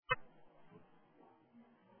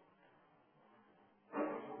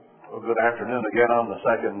Well, good afternoon again on the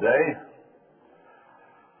second day.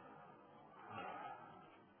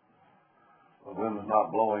 The wind's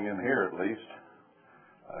not blowing in here, at least.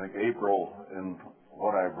 I think April, in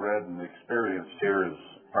what I've read and experienced here, is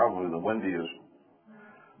probably the windiest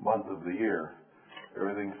month of the year.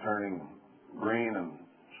 Everything's turning green and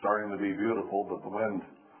starting to be beautiful, but the wind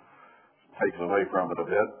takes away from it a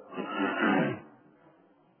bit.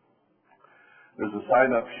 There's a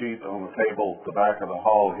sign-up sheet on the table at the back of the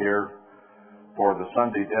hall here for the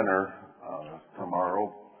Sunday dinner tomorrow.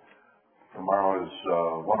 Tomorrow is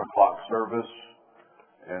 1 o'clock service,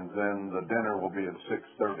 and then the dinner will be at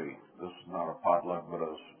 6:30. This is not a potluck, but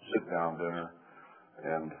a sit-down dinner.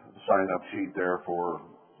 And the sign-up sheet there for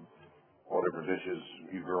whatever dishes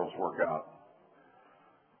you girls work out.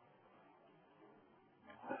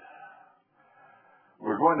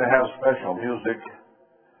 We're going to have special music.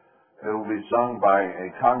 It will be sung by a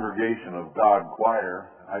Congregation of God choir.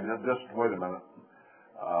 Just wait a minute.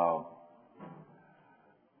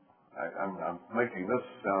 I'm making this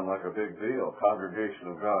sound like a big deal. Congregation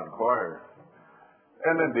of God choir.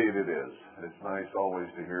 And indeed it is. It's nice always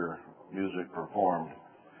to hear music performed.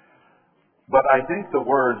 But I think the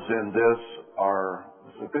words in this are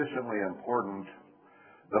sufficiently important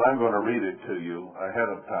that I'm going to read it to you ahead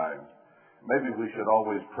of time. Maybe we should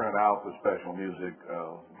always print out the special music.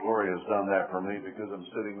 Gloria's done that for me because I'm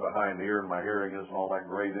sitting behind here and my hearing isn't all that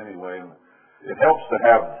great anyway. And it helps to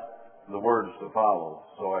have the words to follow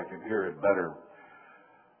so I can hear it better.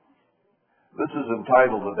 This is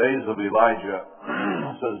entitled The Days of Elijah.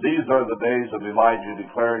 It says, "These are the days of Elijah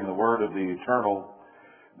declaring the word of the eternal.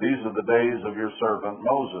 These are the days of your servant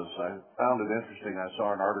Moses." I found it interesting. I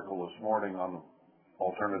saw an article this morning on the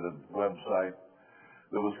alternative website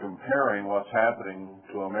that was comparing what's happening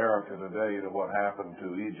to America today to what happened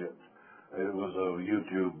to Egypt. It was a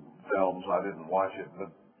YouTube film, so I didn't watch it,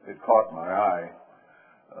 but it caught my eye.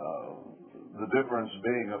 The difference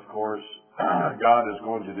being, of course, God is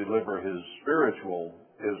going to deliver his spiritual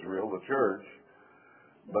Israel, the church,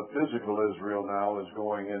 but physical Israel now is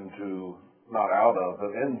going into, not out of,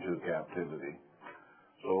 but into captivity.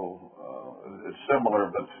 So it's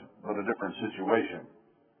similar, but a different situation.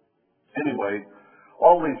 Anyway,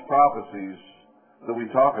 all these prophecies that we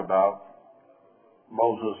talk about,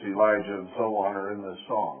 Moses, Elijah, and so on, are in this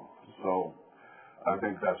song. So I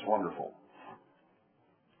think that's wonderful.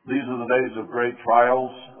 "These are the days of great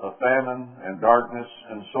trials, of famine and darkness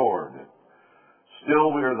and sword.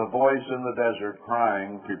 Still we are the voice in the desert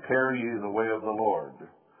crying, 'Prepare ye the way of the Lord.'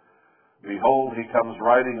 Behold, he comes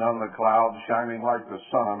riding on the cloud, shining like the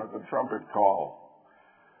sun at the trumpet call.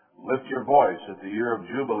 Lift your voice at the year of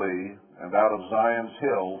Jubilee, and out of Zion's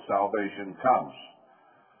hill salvation comes.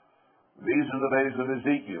 These are the days of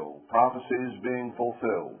Ezekiel, prophecies being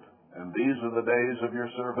fulfilled. And these are the days of your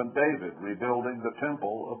servant David, rebuilding the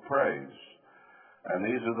temple of praise. And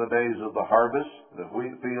these are the days of the harvest. The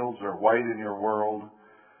wheat fields are white in your world,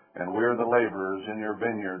 and we're the laborers in your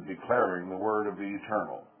vineyard, declaring the word of the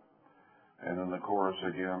eternal." And in the chorus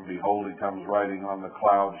again, "Behold, he comes riding on the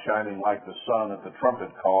cloud, shining like the sun at the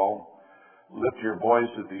trumpet call. Lift your voice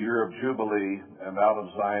at the year of Jubilee, and out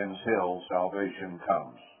of Zion's hill salvation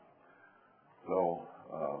comes." So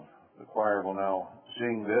the choir will now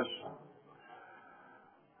sing this.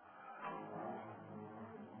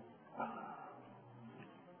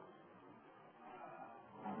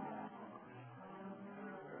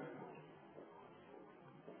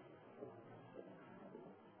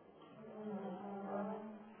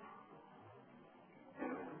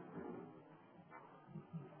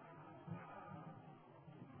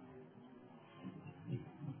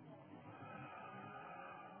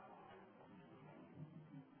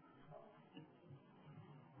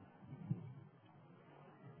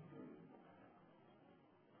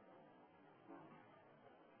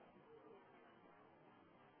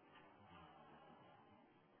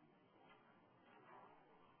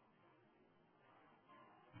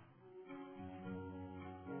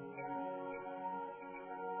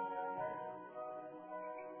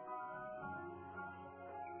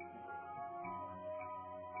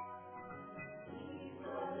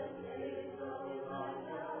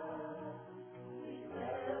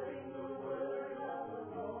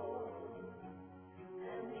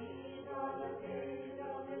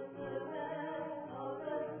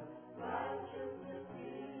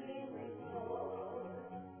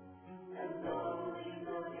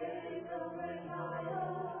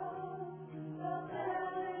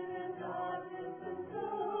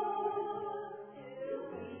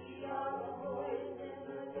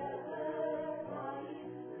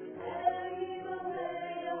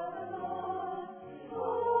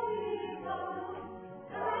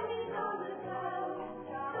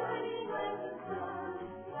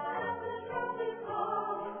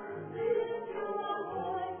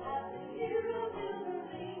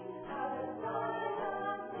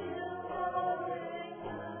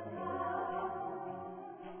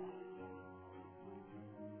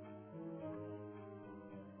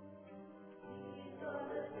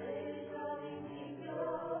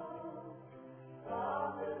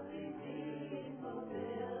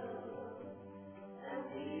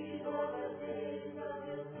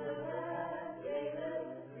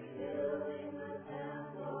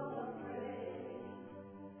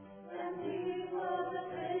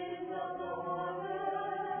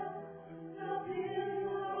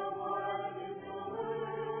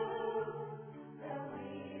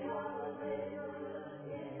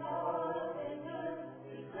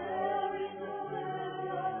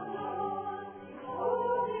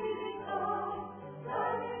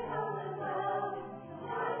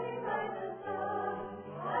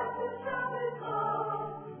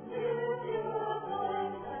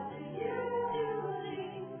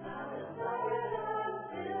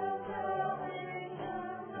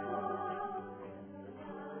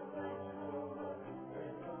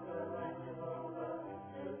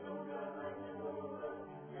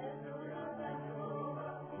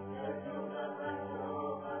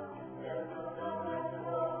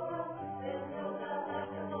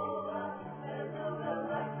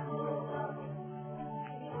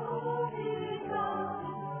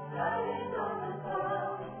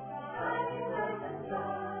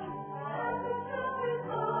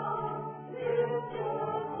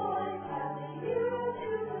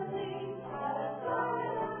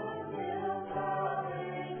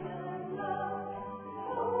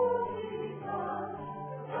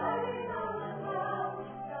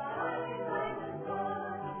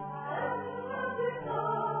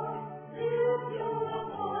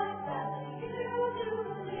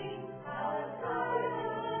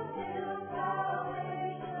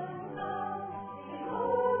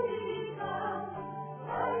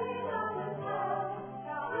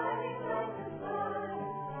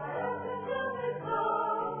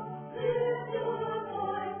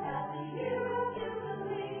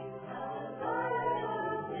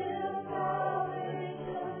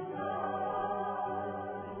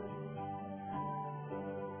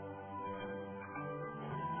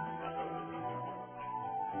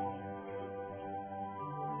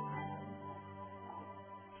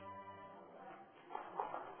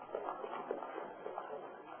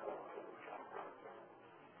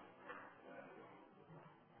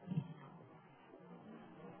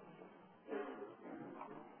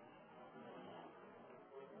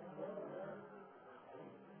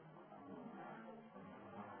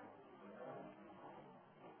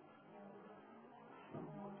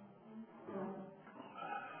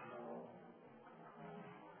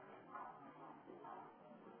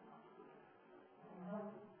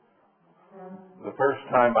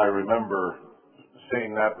 time I remember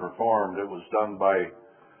seeing that performed, it was done by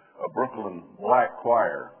a Brooklyn black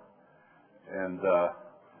choir. And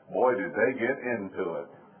boy, did they get into it.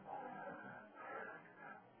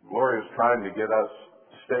 Gloria's trying to get us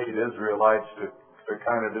state Israelites to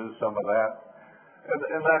kind of do some of that.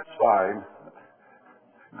 And that's fine.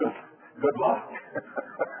 Good luck.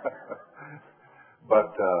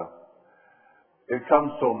 But it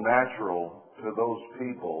comes so natural to those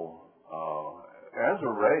people as a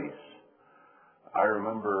race. I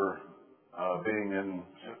remember being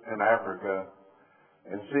in Africa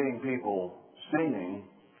and seeing people singing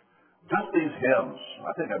just these hymns.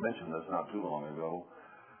 I think I mentioned this not too long ago.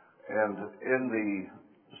 And in the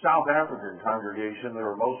South African congregation, they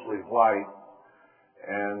were mostly white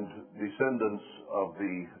and descendants of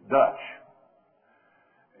the Dutch,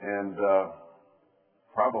 and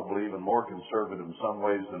probably even more conservative in some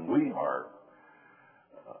ways than we are.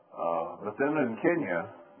 But then in Kenya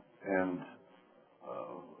and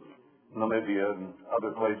Namibia and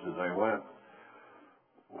other places I went,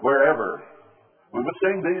 wherever, we would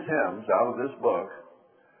sing these hymns out of this book,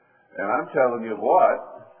 and I'm telling you what,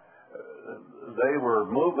 they were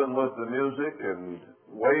moving with the music and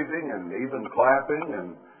waving and even clapping,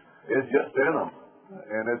 and it's just in them.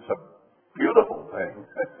 And it's a beautiful thing.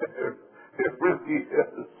 It really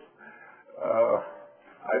is.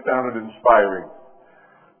 I found it inspiring.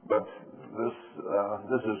 But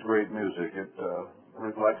this is great music. It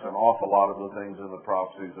reflects an awful lot of the things in the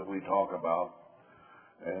prophecies that we talk about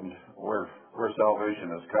and where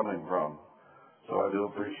salvation is coming from. So I do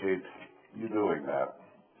appreciate you doing that.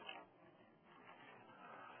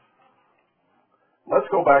 Let's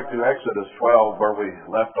go back to Exodus 12 where we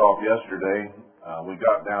left off yesterday. We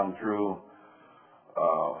got down through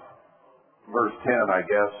verse 10, I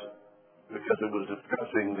guess, because it was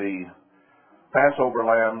discussing the Passover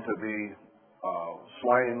lamb to be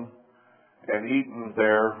slain and eaten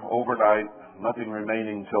there overnight, nothing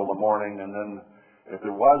remaining till the morning, and then if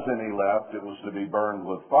there was any left, it was to be burned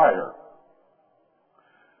with fire.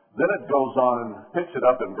 Then it goes on and picks it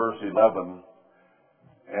up in verse 11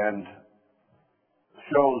 and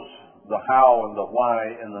shows the how and the why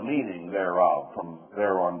and the meaning thereof from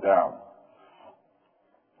there on down.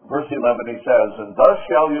 Verse 11 he says, "And thus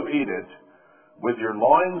shall you eat it, with your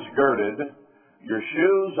loins girded, your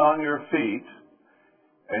shoes on your feet,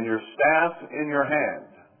 and your staff in your hand.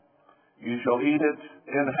 You shall eat it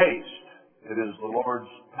in haste. It is the Lord's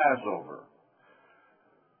Passover."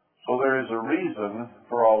 So there is a reason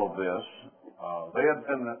for all of this. They had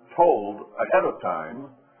been told ahead of time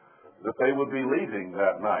that they would be leaving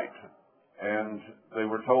that night. And they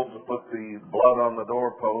were told to put the blood on the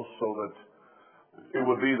doorpost so that it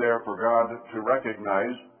would be there for God to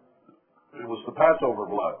recognize it was the Passover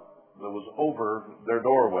blood that was over their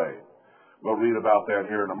doorway. We'll read about that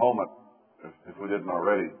here in a moment, if we didn't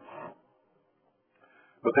already.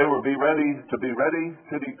 But they would be ready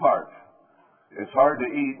to depart. It's hard to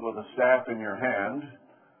eat with a staff in your hand,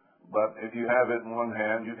 but if you have it in one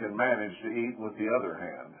hand, you can manage to eat with the other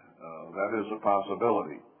hand. That is a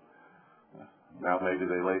possibility. Now maybe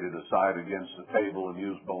they laid it aside against the table and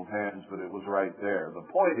used both hands, but it was right there. The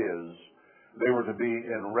point is, they were to be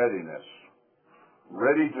in readiness,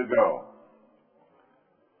 ready to go.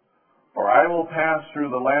 "For I will pass through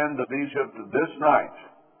the land of Egypt this night,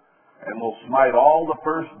 and will smite all the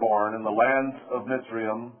firstborn in the land of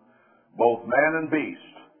Mitzrayim, both man and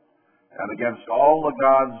beast. And against all the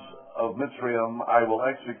gods of Mitzrayim I will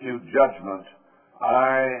execute judgment.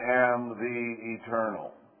 I am the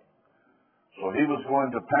Eternal." So he was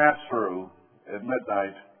going to pass through at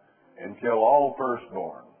midnight and kill all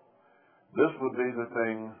firstborn. This would be the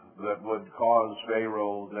thing that would cause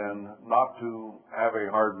Pharaoh then not to have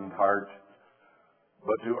a hardened heart,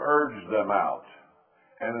 but to urge them out,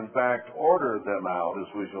 and in fact order them out,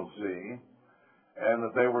 as we shall see, and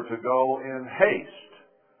that they were to go in haste.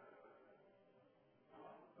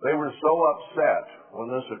 They were so upset when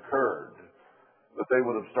this occurred that they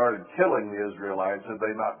would have started killing the Israelites had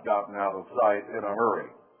they not gotten out of sight in a hurry.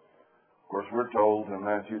 Of course, we're told in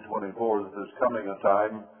Matthew 24 that there's coming a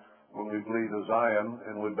time when we flee to Zion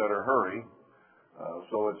and we'd better hurry.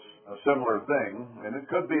 So it's a similar thing, and it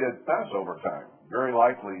could be at Passover time. Very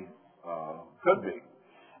likely could be.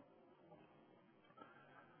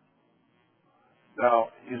 Now,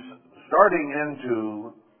 he's starting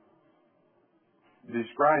into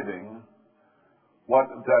describing what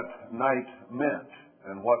that night meant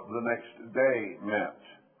and what the next day meant.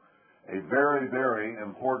 A very, very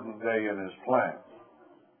important day in his plan.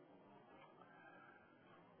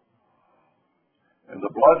 And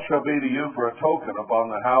the blood shall be to you for a token upon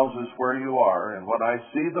the houses where you are, and when I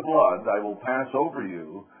see the blood, I will pass over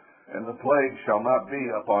you, and the plague shall not be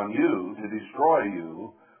upon you to destroy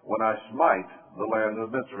you when I smite the land of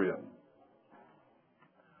Mitzrayim.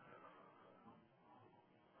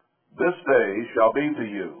 This day shall be to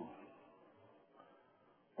you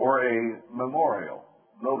for a memorial.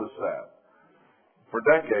 Notice that. For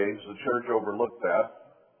decades, the church overlooked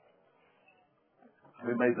that.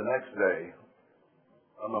 We made the next day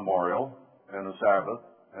a memorial and a Sabbath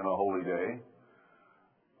and a holy day.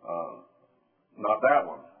 Not that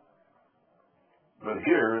one. But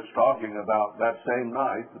here it's talking about that same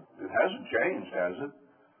night. It hasn't changed, has it?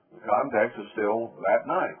 The context is still that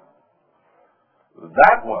night.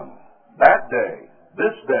 That one, that day,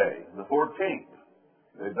 this day, the 14th,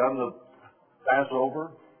 they'd done the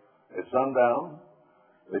Passover at sundown.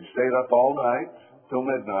 They'd stayed up all night till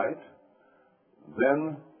midnight.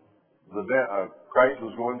 Then Christ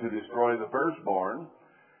was going to destroy the firstborn,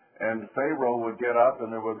 and Pharaoh would get up,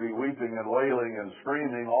 and there would be weeping and wailing and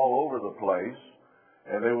screaming all over the place,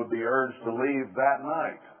 and they would be urged to leave that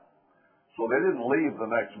night. So they didn't leave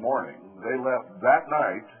the next morning. They left that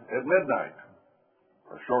night at midnight,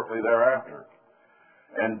 or shortly thereafter.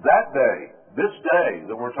 And that day, this day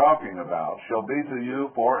that we're talking about, shall be to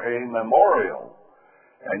you for a memorial,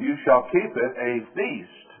 and you shall keep it a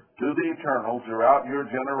feast to the eternal throughout your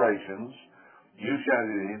generations. You shall,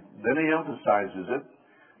 then he emphasizes it,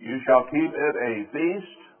 you shall keep it a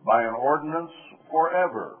feast by an ordinance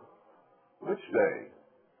forever. Which day?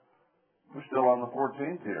 We're still on the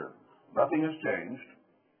 14th here. Nothing has changed.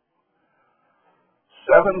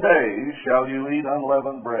 7 days shall you eat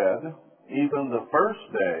unleavened bread. Even the first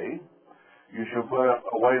day you shall put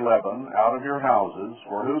away leaven out of your houses,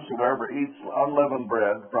 for whosoever eats unleavened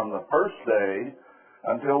bread from the first day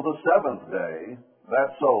until the 7th day,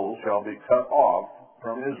 that soul shall be cut off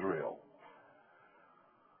from Israel.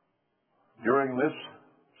 During this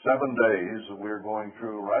 7 days that we're going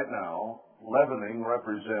through right now, leavening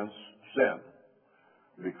represents sin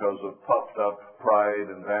because of puffed up pride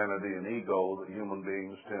and vanity and ego that human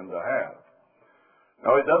beings tend to have.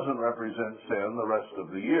 Now, it doesn't represent sin the rest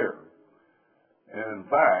of the year. And in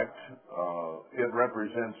fact, it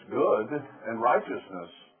represents good and righteousness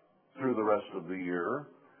through the rest of the year,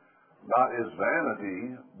 not as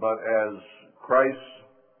vanity, but as Christ,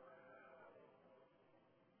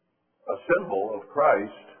 a symbol of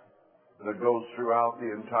Christ that goes throughout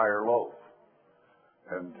the entire loaf.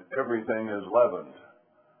 And everything is leavened.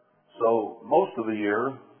 So most of the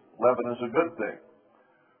year, leaven is a good thing.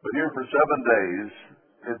 But here for 7 days,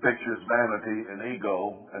 it pictures vanity and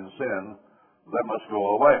ego and sin that must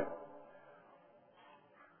go away.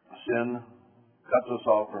 Sin cuts us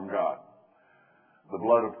off from God. The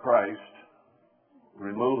blood of Christ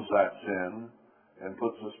removes that sin and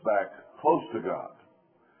puts us back close to God.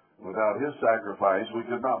 Without his sacrifice, we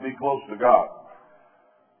could not be close to God.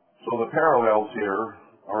 So the parallels here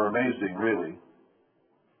are amazing, really.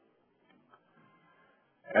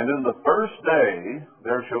 And in the first day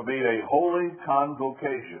there shall be a holy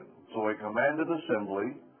convocation. So a commanded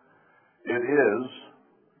assembly. It is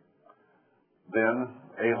then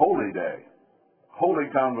a holy day, holy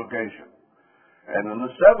convocation. And in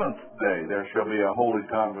the 7th day there shall be a holy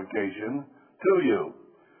convocation to you.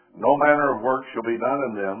 No manner of work shall be done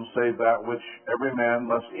in them, save that which every man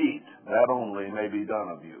must eat. That only may be done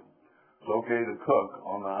of you. It's okay to cook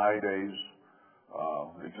on the high days,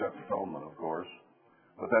 except atonement, of course.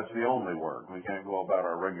 But that's the only work. We can't go about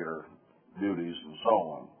our regular duties and so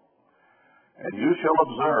on. And you shall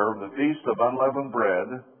observe the feast of unleavened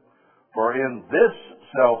bread, for in this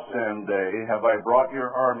selfsame day have I brought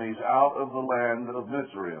your armies out of the land of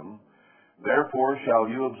Mitzrayim. Therefore shall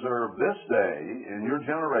you observe this day in your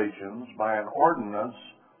generations by an ordinance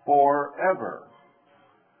forever.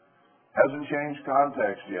 Hasn't changed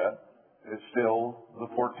context yet. It's still the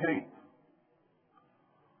 14th.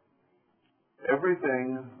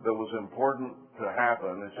 Everything that was important to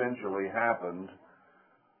happen essentially happened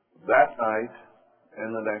that night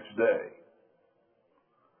and the next day.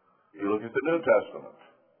 You look at the New Testament.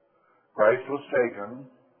 Christ was taken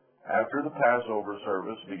after the Passover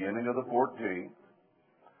service, beginning of the 14th.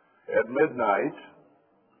 At midnight,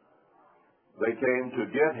 they came to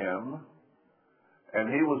get him,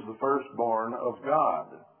 and he was the firstborn of God,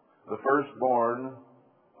 the firstborn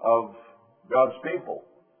of God's people.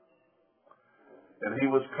 And he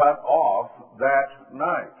was cut off that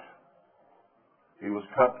night. He was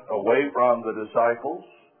cut away from the disciples.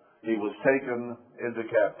 He was taken into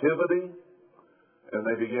captivity, and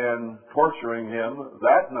they began torturing him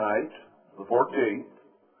that night, the 14th,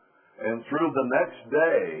 and through the next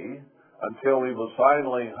day until he was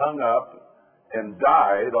finally hung up and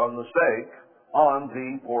died on the stake on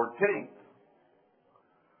the 14th.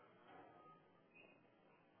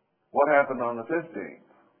 What happened on the 15th?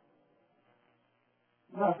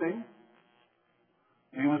 Nothing.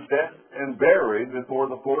 He was dead and buried before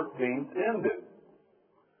the 14th ended.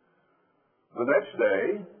 The next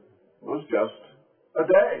day was just a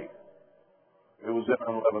day. It was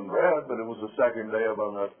unleavened bread, but it was the second day of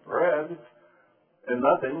unleavened bread, and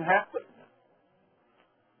nothing happened.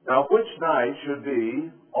 Now, which night should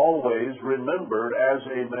be always remembered as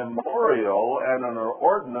a memorial and an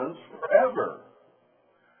ordinance forever?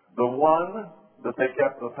 The one that they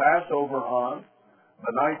kept the Passover on,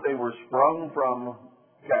 the night they were sprung from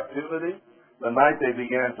captivity, the night they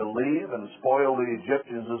began to leave and spoil the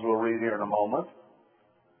Egyptians, as we'll read here in a moment.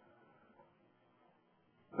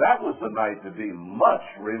 That was the night to be much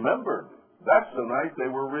remembered. That's the night they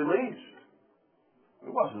were released.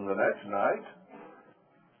 It wasn't the next night.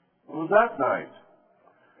 It was that night.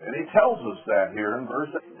 And he tells us that here in verse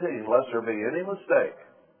 18, lest there be any mistake.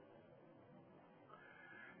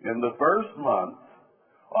 In the first month,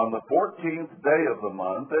 on the 14th day of the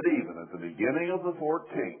month, at even, at the beginning of the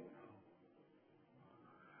 14th,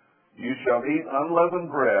 you shall eat unleavened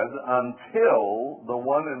bread until the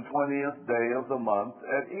 21st day of the month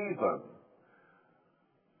at even,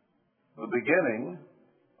 the beginning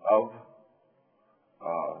of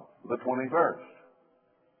the 21st.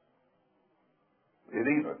 At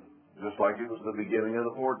even, just like it was the beginning of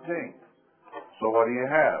the 14th. So what do you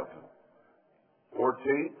have?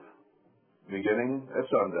 14th, beginning at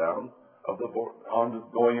sundown, of the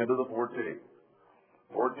going into the 14th.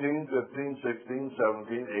 14, 15, 16,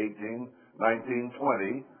 17, 18, 19,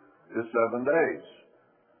 20 is 7 days.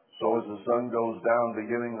 So as the sun goes down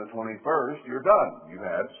beginning the 21st, you're done. You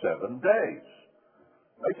had 7 days.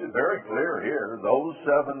 Makes it very clear here, those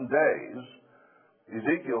 7 days,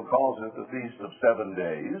 Ezekiel calls it the Feast of 7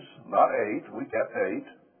 days, not 8. We kept 8.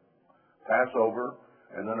 Passover,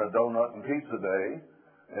 and then a donut and pizza day,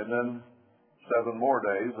 and then 7 more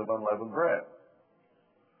days of unleavened bread.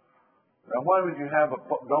 Now, why would you have a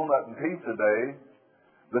donut and pizza day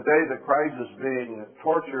the day that Christ is being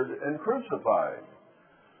tortured and crucified?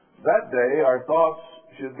 That day, our thoughts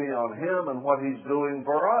should be on him and what he's doing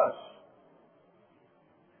for us.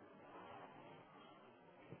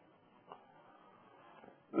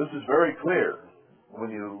 This is very clear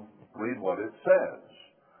when you read what it says.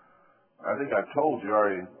 I think I've told you,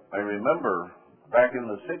 I remember back in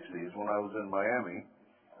the 60s when I was in Miami,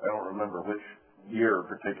 I don't remember which year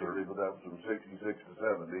particularly, but that was from 66 to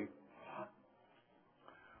 70.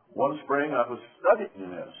 One spring I was studying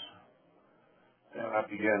this, and I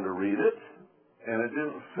began to read it, and it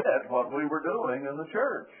didn't fit what we were doing in the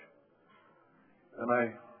church. And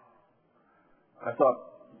I thought,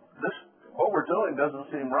 what we're doing doesn't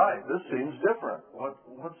seem right. This seems different.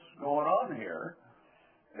 What's going on here?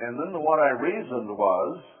 And then what I reasoned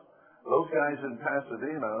was, those guys in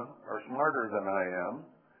Pasadena are smarter than I am,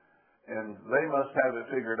 and they must have it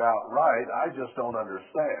figured out right. I just don't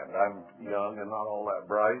understand. I'm young and not all that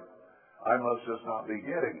bright. I must just not be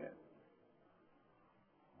getting it.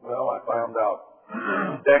 Well, I found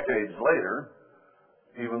out decades later,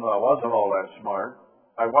 even though I wasn't all that smart,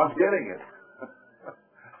 I was getting it.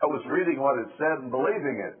 I was reading what it said and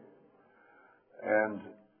believing it. And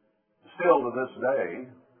still to this day,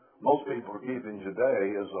 most people are keeping today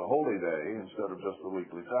as a holy day instead of just the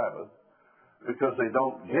weekly Sabbath, because they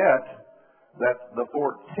don't get that the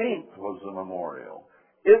 14th was the memorial.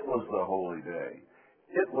 It was the holy day.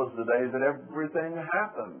 It was the day that everything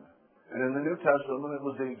happened. And in the New Testament, it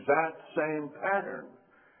was the exact same pattern.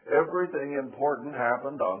 Everything important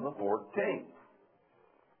happened on the 14th.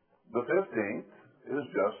 The 15th is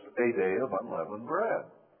just a day of unleavened bread.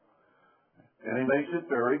 And he makes it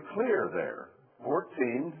very clear there.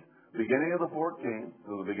 14th, beginning of the 14th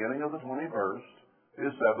to the beginning of the 21st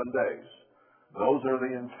is 7 days. Those are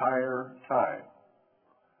the entire time.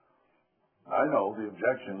 I know the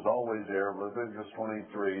objection's always there, Leviticus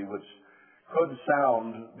 23, which could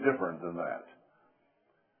sound different than that.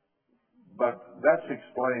 But that's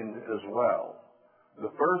explained as well.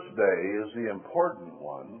 The first day is the important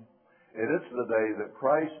one, and it's the day that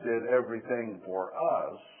Christ did everything for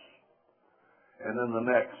us, and then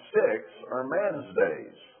the next 6 are man's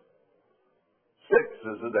days. 6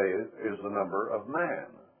 is the number of man.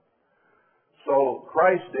 So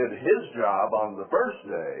Christ did his job on the first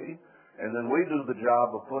day, and then we do the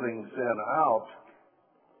job of putting sin out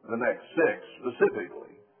the next 6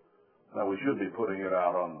 specifically. Now, we should be putting it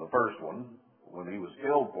out on the first one when he was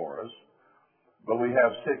killed for us, but we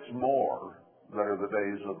have 6 more that are the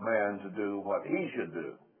days of man to do what he should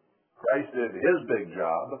do, Christ did his big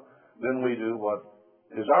job, then we do what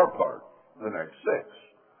is our part, the next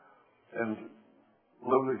 6. And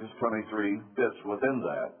Leviticus 23 fits within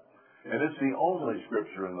that. And it's the only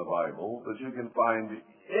scripture in the Bible that you can find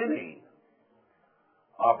any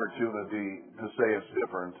opportunity to say it's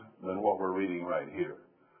different than what we're reading right here.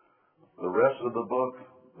 The rest of the book,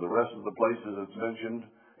 the rest of the places it's mentioned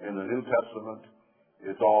in the New Testament,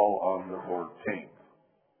 it's all on the 14th.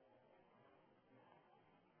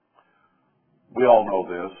 We all know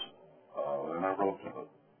this, and I wrote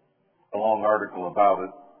a long article about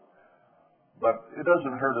it, but it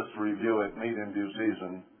doesn't hurt us to review it, meet in due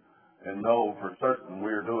season, and know for certain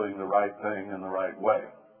we're doing the right thing in the right way.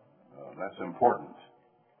 That's important.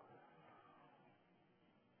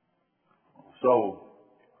 So,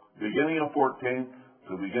 beginning of 14th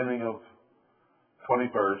to beginning of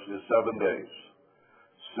 21st is 7 days.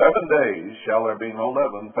 7 days shall there be no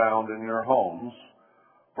leaven found in your homes,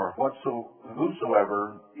 for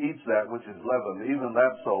whosoever eats that which is leavened, even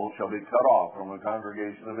that soul shall be cut off from the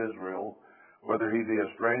congregation of Israel, whether he be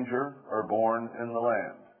a stranger or born in the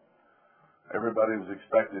land. Everybody was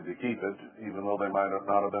expected to keep it, even though they might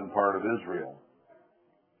not have been part of Israel.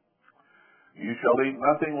 You shall eat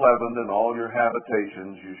nothing leavened in all your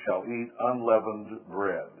habitations. You shall eat unleavened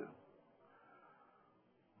bread.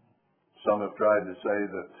 Some have tried to say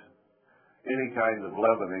that any kind of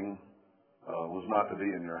leavening was not to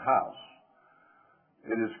be in your house.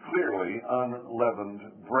 It is clearly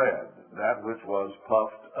unleavened bread, that which was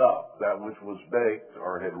puffed up, that which was baked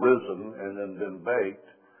or had risen and then been baked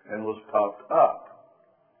and was puffed up.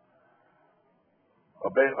 A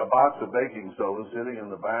box of baking soda sitting in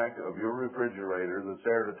the back of your refrigerator that's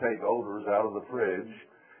there to take odors out of the fridge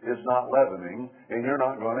is not leavening, and you're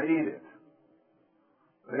not going to eat it.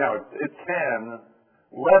 Now, it can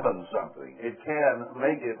leaven something. It can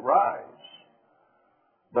make it rise.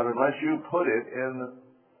 But unless you put it in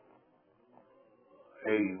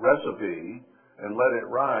a recipe and let it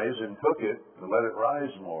rise and cook it and let it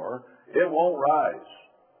rise more, it won't rise.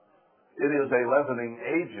 It is a leavening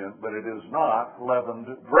agent, but it is not leavened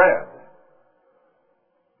bread.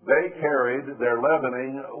 They carried their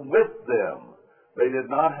leavening with them. They did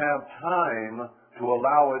not have time to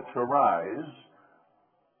allow it to rise,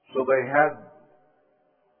 so they had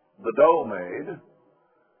the dough made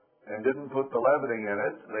and didn't put the leavening in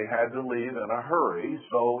it. They had to leave in a hurry,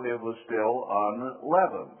 so it was still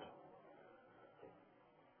unleavened.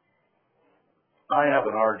 I have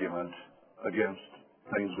an argument against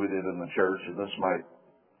things we did in the church, and this might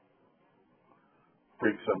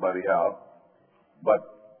freak somebody out, but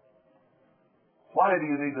why do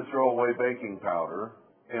you need to throw away baking powder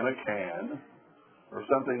in a can or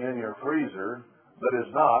something in your freezer that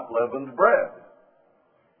is not leavened bread?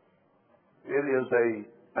 It is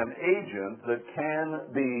an agent that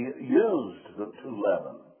can be used to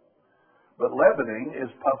leaven. But leavening is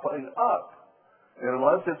puffing up. And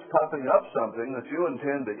unless it's puffing up something that you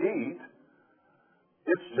intend to eat,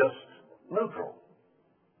 it's just neutral,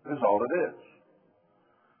 is all it is.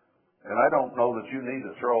 And I don't know that you need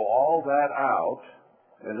to throw all that out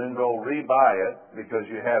and then go rebuy it because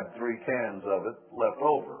you had 3 cans of it left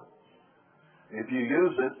over. If you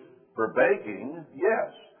use it for baking, yes,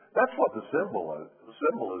 that's what the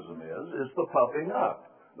symbolism is the puffing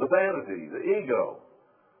up, the vanity, the ego.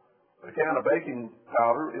 A can of baking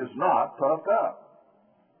powder is not puffed up.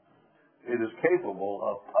 It is capable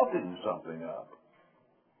of puffing something up.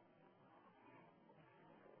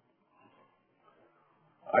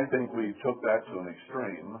 I think we took that to an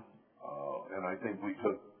extreme, and I think we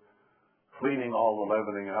took cleaning all the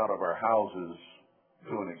leavening out of our houses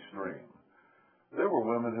to an extreme. There were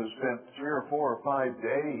women who spent 3 or 4 or 5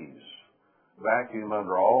 days vacuuming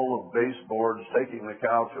under all the baseboards, taking the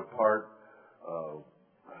couch apart,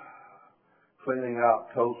 cleaning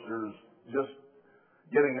out toasters, just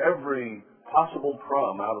getting every possible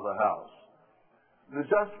crumb out of the house. The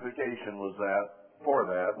justification was that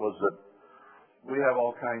we have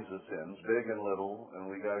all kinds of sins, big and little, and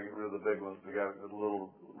we got to get rid of the big ones. We got to get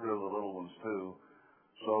rid of the little ones too.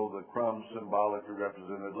 So the crumbs symbolically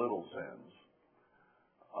represented little sins.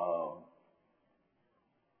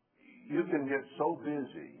 You can get so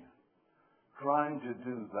busy trying to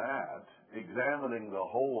do that, examining the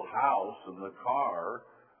whole house and the car,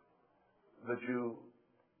 that you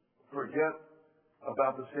forget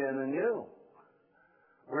about the sin in you.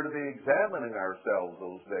 We're to be examining ourselves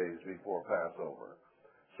those days before Passover,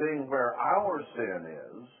 seeing where our sin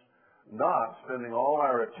is, not spending all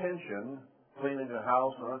our attention cleaning a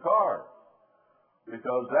house and a car,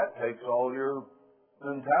 because that takes all your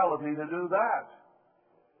mentality to do that.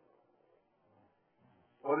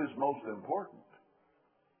 What is most important?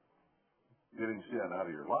 getting sin out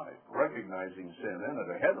of your life, recognizing sin in it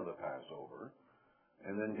ahead of the Passover,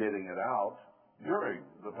 and then getting it out during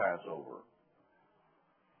the Passover.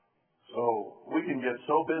 So we can get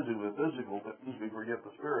so busy with physical things we forget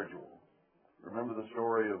the spiritual. Remember the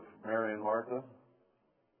story of Mary and Martha?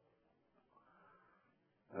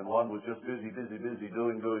 And one was just busy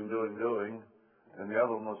doing, and the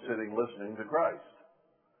other one was sitting listening to Christ.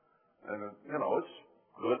 And, it's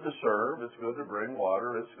good to serve, it's good to bring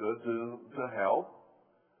water, it's good to help.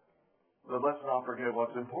 But let's not forget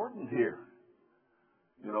what's important here.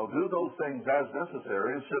 Do those things as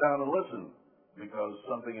necessary and sit down and listen, because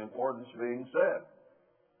something important is being said.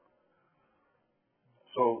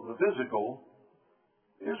 So the physical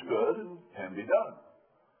is good and can be done.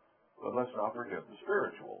 But let's not forget the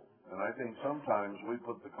spiritual. And I think sometimes we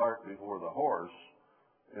put the cart before the horse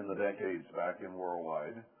in the decades back in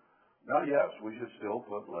worldwide. Now, yes, we should still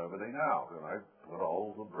put leavening out. And I put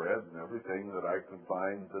all the bread and everything that I could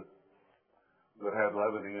find that had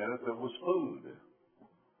leavening in it that was food.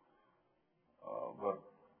 But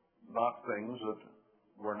not things that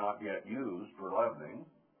were not yet used for leavening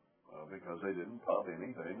because they didn't puff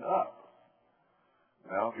anything up.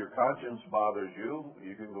 Now, if your conscience bothers you,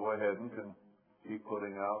 you can go ahead and keep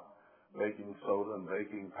putting out baking soda and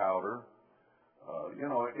baking powder.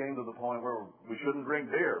 It came to the point where we shouldn't drink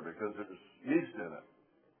beer because there's yeast in it.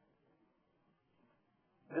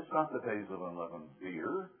 It's not the days of unleavened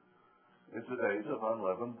beer. It's the days of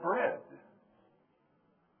unleavened bread.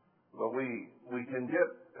 But we can get,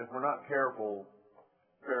 if we're not careful,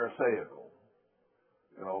 pharisaical,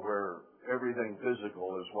 where everything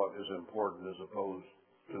physical is what is important as opposed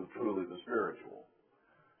to truly the spiritual.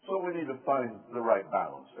 So we need to find the right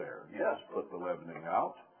balance there. Yes, put the leavening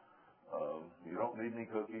out. You don't need any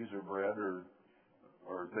cookies or bread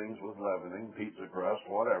or things with leavening, pizza crust,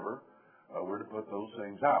 whatever. We're to put those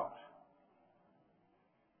things out.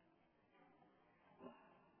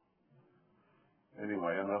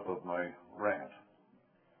 Anyway, enough of my rant.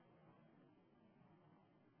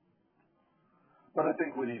 But I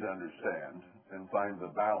think we need to understand and find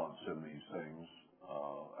the balance in these things.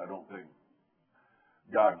 I don't think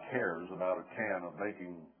God cares about a can of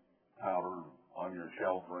baking powder on your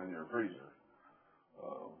shelf or in your freezer.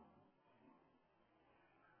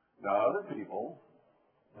 Now, other people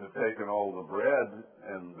have taken all the bread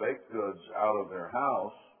and baked goods out of their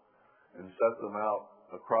house and set them out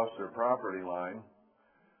across their property line,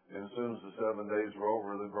 and as soon as the 7 days were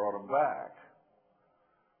over, they brought them back.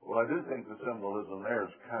 Well, I do think the symbolism there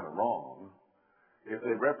is kind of wrong. If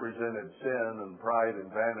they represented sin and pride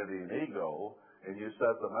and vanity and ego, and you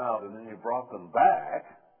set them out and then you brought them back,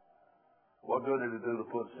 what good did it do to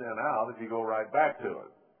put sin out if you go right back to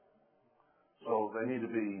it? So they need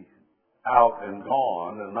to be out and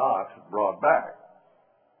gone and not brought back.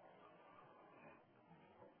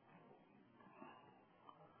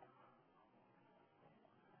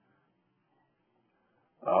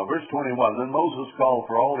 Verse 21, Then Moses called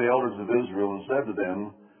for all the elders of Israel and said to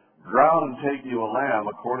them, Drown and take you a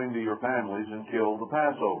lamb according to your families and kill the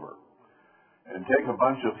Passover. And take a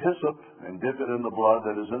bunch of hyssop and dip it in the blood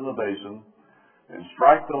that is in the basin, and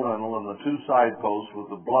strike the lintel and the two side posts with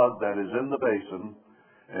the blood that is in the basin,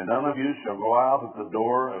 and none of you shall go out at the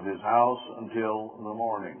door of his house until the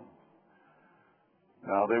morning.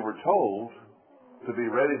 Now they were told to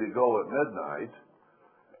be ready to go at midnight.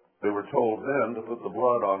 They were told then to put the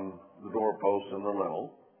blood on the doorpost and the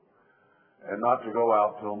lintel, and not to go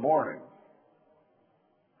out till morning.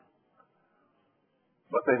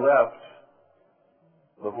 But they left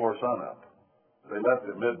before sunup. They left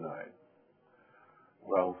at midnight.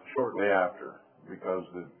 Well, shortly after, because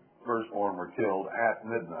the firstborn were killed at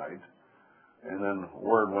midnight, and then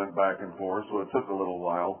word went back and forth, so it took a little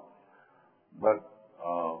while. But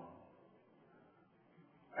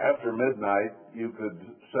after midnight, you could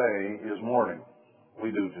say, is morning. We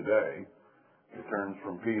do today. It turns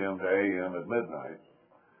from p.m. to a.m. at midnight.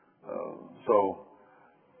 So,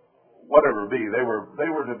 whatever it be, they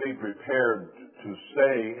were to be prepared to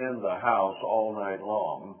stay in the house all night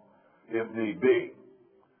long, if need be.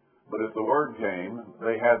 But if the word came,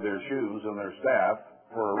 they had their shoes and their staff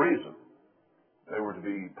for a reason. They were to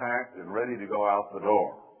be packed and ready to go out the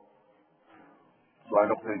door. So I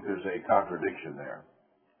don't think there's a contradiction there.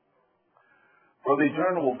 For the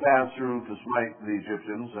Eternal will pass through to smite the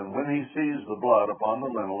Egyptians, and when he sees the blood upon the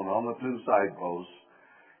lintel and on the two side posts,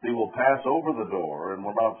 he will pass over the door and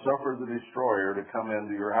will not suffer the destroyer to come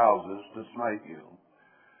into your houses to smite you.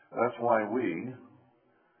 That's why we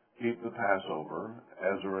keep the Passover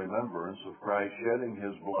as a remembrance of Christ shedding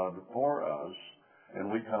his blood for us, and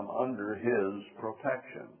we come under his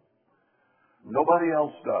protection. Nobody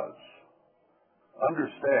else does.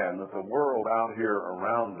 understand that the world out here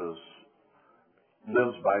around us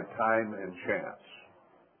lives by time and chance.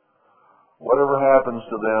 Whatever happens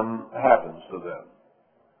to them, happens to them.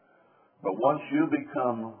 But once you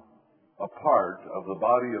become a part of the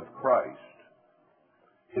body of Christ,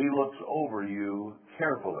 He looks over you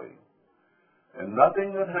carefully. And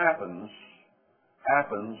nothing that happens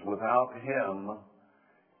without Him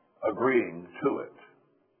agreeing to it.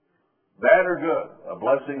 Bad or good, a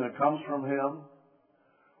blessing that comes from Him,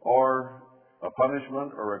 or a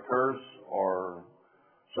punishment or a curse, or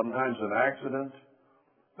sometimes an accident.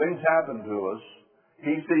 Things happen to us.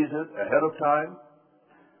 He sees it ahead of time,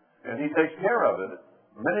 and He takes care of it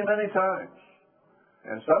many, many times.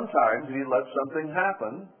 And sometimes He lets something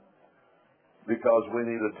happen because we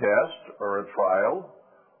need a test or a trial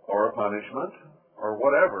or a punishment or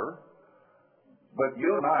whatever. But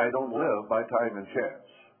you and I don't live by time and chance.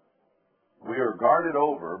 We are guarded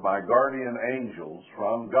over by guardian angels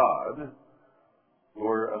from God who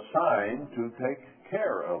are assigned to take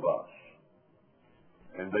care of us.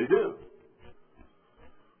 And they do.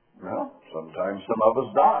 Well, sometimes some of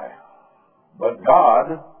us die. But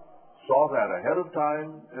God saw that ahead of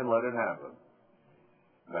time and let it happen.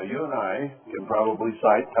 Now, you and I can probably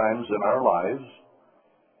cite times in our lives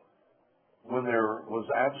when there was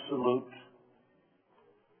absolute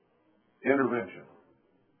intervention.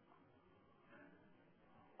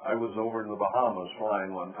 I was over in the Bahamas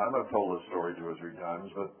flying one time. I've told this story 2 or 3 times,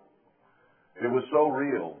 but it was so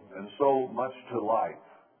real and so much to life.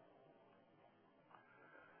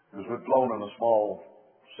 Because we'd flown on a small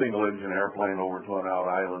single-engine airplane over to an out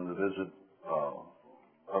island to visit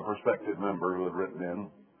a prospective member who had written in.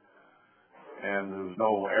 And there was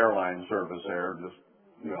no airline service there, just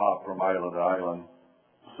you hop from island to island.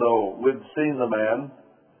 So we'd seen the man,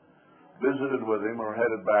 visited with him, or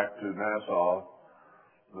headed back to Nassau,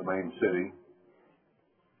 the main city,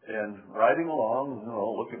 and riding along,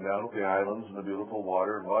 looking down at the islands and the beautiful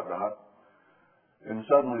water and whatnot, and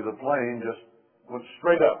suddenly the plane just went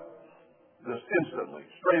straight up, just instantly,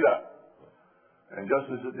 straight up. And just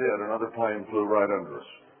as it did, another plane flew right under us.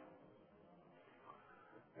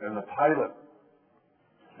 And the pilot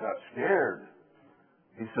got scared.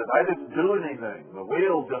 He said, "I didn't do anything. The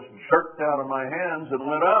wheel just jerked out of my hands and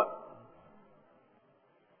went up."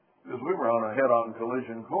 Because we were on a head-on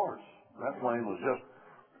collision course. That plane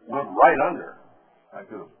went right under. I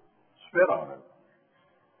could have spit on it.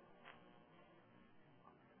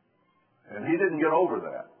 And he didn't get over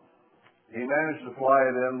that. He managed to fly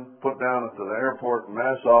it in, put down at the airport in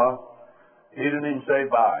Nassau. He didn't even say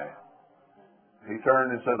bye. He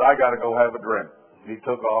turned and said, "I got to go have a drink." He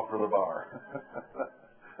took off for the bar.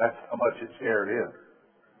 That's how much it scared him.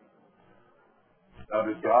 Now,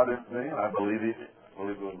 did God hit me? I believe He did. I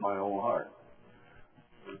believe it was my own heart.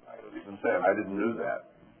 I even said, I didn't do that.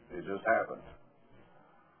 It just happened.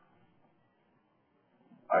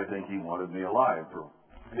 I think He wanted me alive for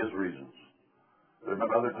His reasons. There have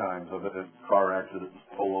been other times I've been in car accidents,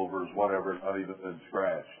 pullovers, whatever, not even been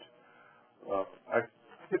scratched. I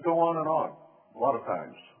could go on and on, a lot of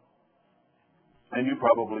times. And you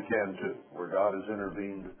probably can too, where God has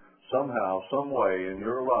intervened somehow, some way in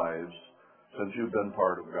your lives since you've been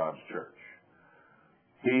part of God's church.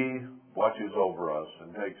 He watches over us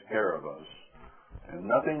and takes care of us. And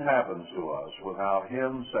nothing happens to us without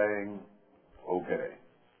Him saying, "Okay,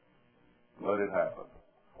 let it happen."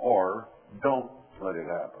 Or, "Don't let it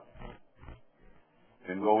happen." It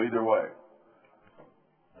can go either way.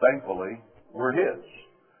 Thankfully, we're His.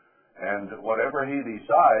 And whatever He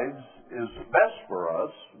decides is best for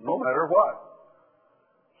us, no matter what.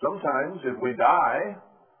 Sometimes if we die,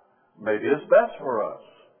 maybe it's best for us.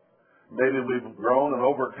 Maybe we've grown and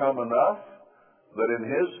overcome enough that in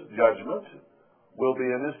His judgment we'll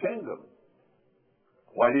be in His kingdom.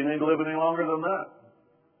 Why do you need to live any longer than that?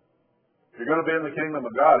 If you're going to be in the kingdom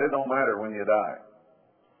of God, it don't matter when you die.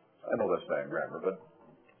 I know that's bad grammar, but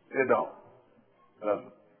it don't. It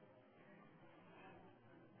doesn't.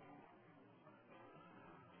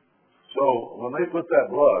 So when they put that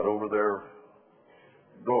blood over their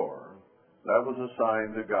door, that was a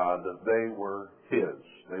sign to God that they were His.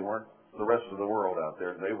 They weren't the rest of the world out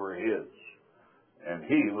there. They were His. And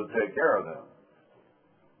He would take care of them.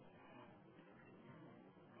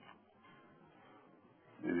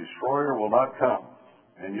 The destroyer will not come,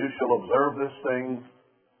 and you shall observe this thing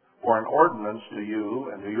for an ordinance to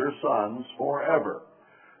you and to your sons forever.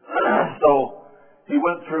 So He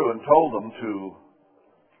went through and told them to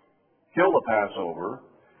kill the Passover.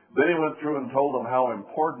 Then He went through and told them how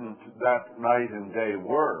important that night and day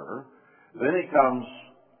were. Then He comes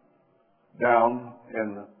down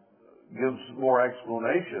and gives more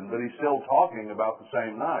explanation, but he's still talking about the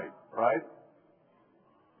same night, right?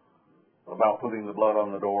 About putting the blood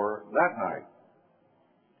on the door that night.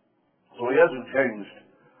 So he hasn't changed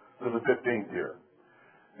to the 15th year.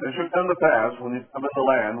 It shall come to pass, when you come in the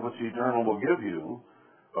land which the Eternal will give you,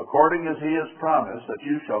 according as he has promised, that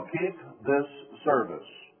you shall keep this service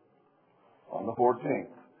on the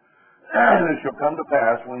 14th. And it shall come to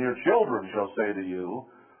pass, when your children shall say to you,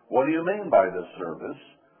 what do you mean by this service?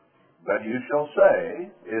 That you shall say,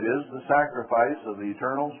 it is the sacrifice of the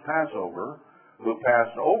Eternal's Passover, who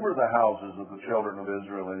passed over the houses of the children of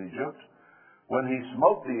Israel in Egypt, when he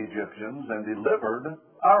smote the Egyptians and delivered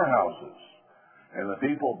our houses. And the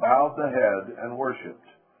people bowed the head and worshipped.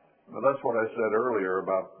 Now that's what I said earlier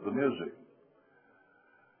about the music.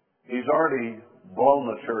 He's already blown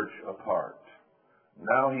the church apart.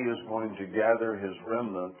 Now he is going to gather his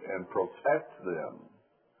remnant and protect them,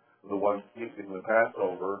 the ones keeping the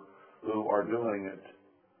Passover, who are doing it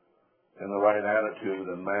in the right attitude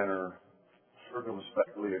and manner,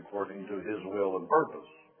 circumspectly according to his will and purpose.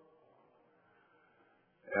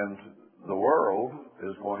 And the world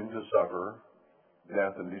is going to suffer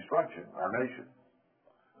death and destruction, our nation.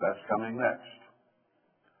 That's coming next.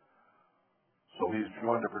 So he's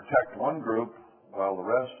going to protect one group while the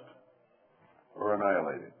rest are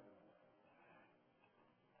annihilated.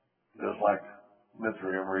 Just like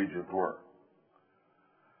Mithraim or Egypt were.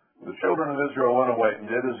 The children of Israel went away and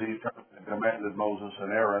did as he commanded Moses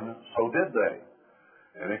and Aaron, so did they.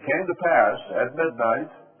 And it came to pass at midnight,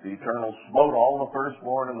 the Eternal smote all the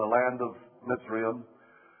firstborn in the land of Mithraim,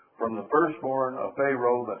 from the firstborn of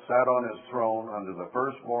Pharaoh that sat on his throne unto the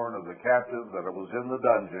firstborn of the captive that was in the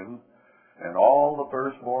dungeon, and all the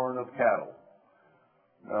firstborn of cattle.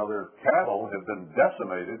 Now their cattle have been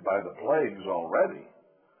decimated by the plagues already,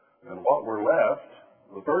 and what were left,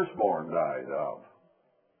 the firstborn died of.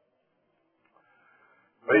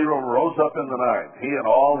 Pharaoh rose up in the night, he and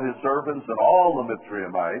all his servants and all the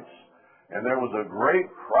Mithraimites, and there was a great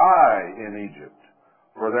cry in Egypt,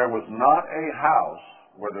 for there was not a house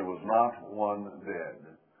where there was not one dead.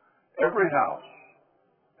 Every house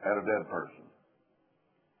had a dead person.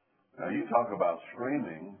 Now you talk about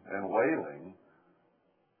screaming and wailing.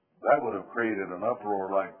 That would have created an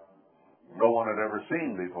uproar like no one had ever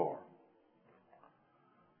seen before.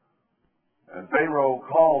 And Pharaoh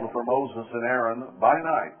called for Moses and Aaron by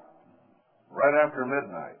night, right after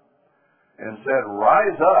midnight, and said,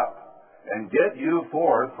 rise up and get you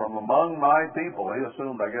forth from among my people. He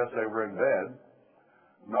assumed, I guess, they were in bed.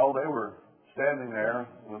 No, they were standing there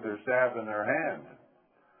with their staff in their hand,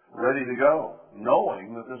 ready to go,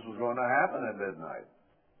 knowing that this was going to happen at midnight.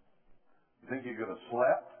 You think you could have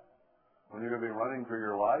slept when you're going to be running for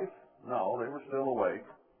your life? No, they were still awake.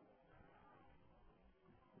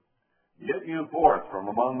 Get you forth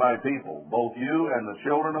from among my people, both you and the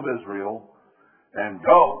children of Israel, and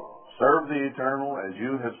go, serve the Eternal as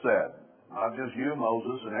you have said. Not just you,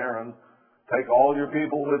 Moses and Aaron. Take all your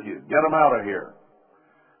people with you. Get them out of here.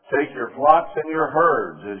 Take your flocks and your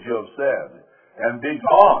herds, as you have said, and be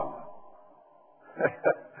gone.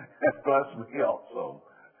 It bless me also.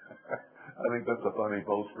 I think that's a funny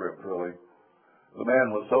postscript, really. The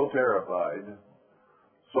man was so terrified,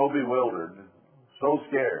 so bewildered, so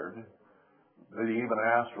scared, that he even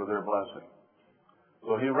asked for their blessing.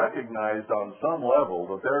 So he recognized on some level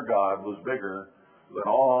that their God was bigger than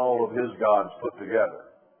all of his gods put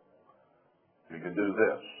together. He could do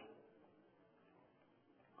this.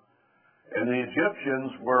 And the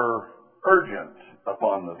Egyptians were urgent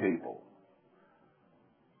upon the people.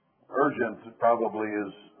 Urgent probably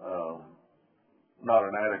is not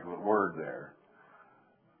an adequate word there.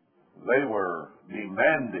 They were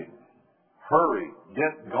demanding, hurry,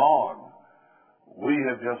 get gone. We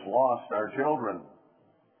have just lost our children.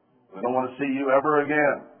 We don't want to see you ever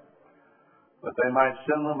again. That they might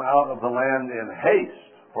send them out of the land in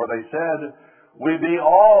haste, for they said, we be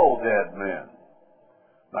all dead men.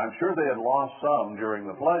 Now, I'm sure they had lost some during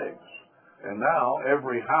the plagues. And now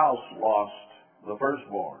every house lost the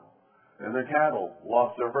firstborn. And their cattle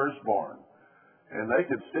lost their firstborn. And they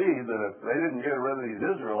could see that if they didn't get rid of these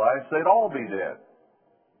Israelites, they'd all be dead.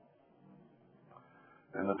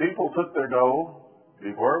 And the people took their dough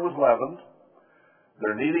before it was leavened,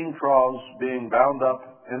 their kneading troughs being bound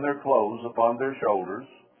up in their clothes upon their shoulders.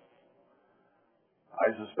 I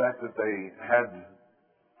suspect that they had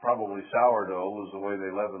probably sourdough was the way they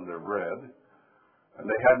leavened their bread. And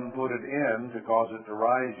they hadn't put it in to cause it to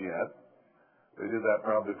rise yet. They did that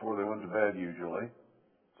probably before they went to bed usually.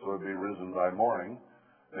 So it would be risen by morning.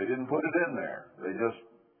 They didn't put it in there. They just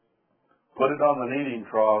put it on the kneading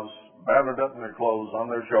troughs, bound it up in their clothes on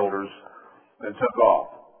their shoulders, and took off.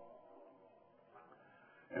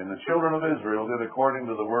 And the children of Israel did according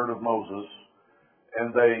to the word of Moses,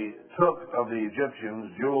 and they took of the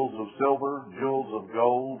Egyptians jewels of silver, jewels of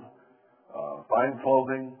gold, fine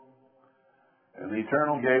clothing, and the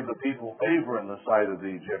Eternal gave the people favor in the sight of the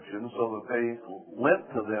Egyptians, so that they lent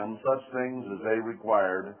to them such things as they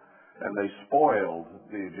required, and they spoiled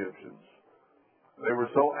the Egyptians. They were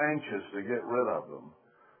so anxious to get rid of them.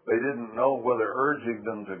 They didn't know whether urging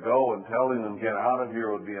them to go and telling them get out of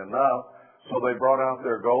here would be enough, so they brought out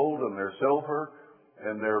their gold and their silver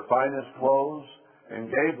and their finest clothes and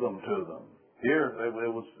gave them to them. Here,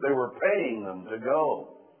 they were paying them to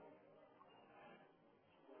go.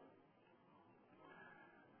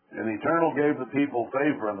 And the Eternal gave the people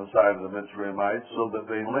favor in the sight of the Mitzrayimites, so that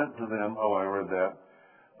they lent to them, I read that,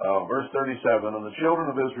 verse 37, and the children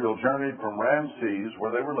of Israel journeyed from Ramses,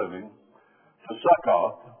 where they were living, to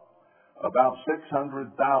Succoth, about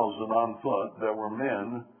 600,000 on foot that were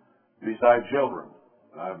men beside children.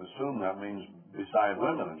 I assume that means beside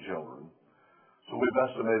women and children. So we've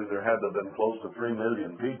estimated there had to have been close to 3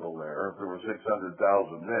 million people there if there were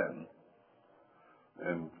 600,000 men.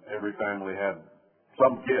 And every family had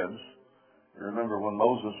some kids. You remember when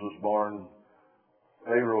Moses was born,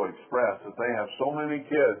 Pharaoh expressed that they have so many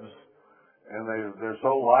kids and they're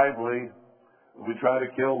so lively, we try to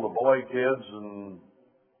kill the boy kids and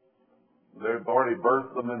they've already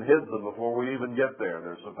birthed them and hid them before we even get there.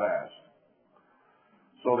 They're so fast.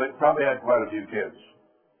 So they probably had quite a few kids.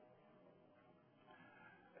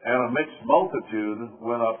 And a mixed multitude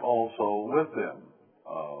went up also with them.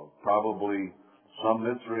 Probably some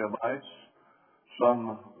Mitzrayimites,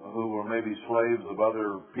 some who were maybe slaves of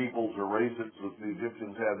other peoples or races that the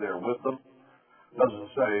Egyptians had there with them. Doesn't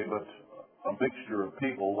say, but a mixture of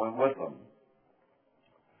people went with them.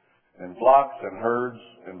 And flocks and herds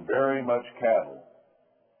and very much cattle.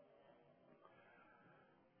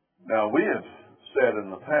 Now we have said in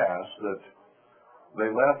the past that they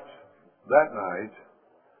left that night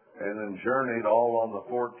and then journeyed all on the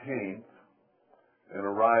 14th and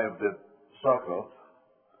arrived at Succoth,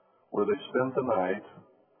 where they spent the night,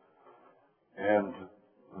 and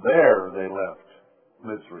there they left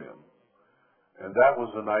Mitzrayim. And that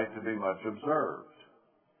was a night to be much observed.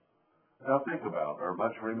 Now think about, or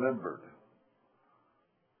much remembered.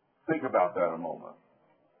 Think about that a moment.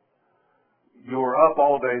 You were up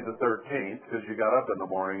all day the 13th because you got up in the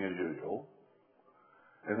morning as usual.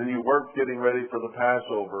 And then you worked getting ready for the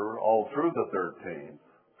Passover all through the 13th.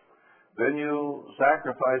 Then you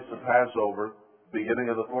sacrificed the Passover beginning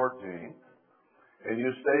of the 14th. And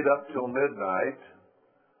you stayed up till midnight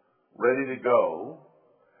ready to go.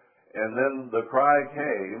 And then the cry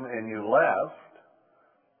came and you left.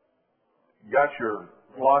 Got your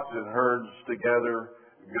flocks and herds together,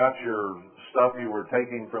 got your stuff you were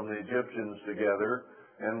taking from the Egyptians together,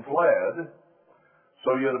 and fled.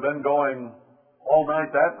 So you'd have been going all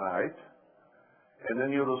night that night, and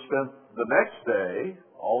then you'd have spent the next day,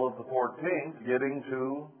 all of the 14th, getting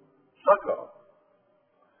to Succoth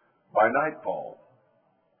by nightfall.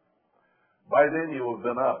 By then you have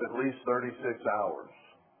been up at least 36 hours.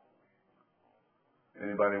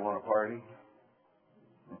 Anybody want a party?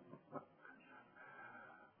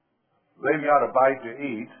 They've got a bite to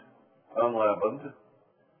eat, unleavened,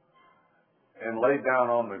 and laid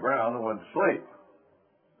down on the ground and went to sleep.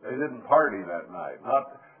 They didn't party that night.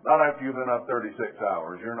 Not after you've been up 36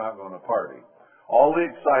 hours. You're not going to party. All the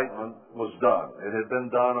excitement was done. It had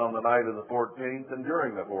been done on the night of the 14th and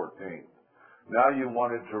during the 14th. Now you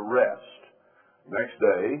wanted to rest. Next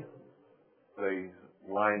day, they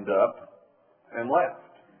lined up and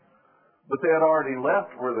left. But they had already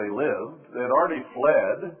left where they lived. They had already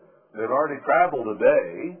fled. They'd already traveled a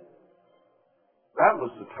day. That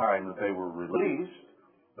was the time that they were released.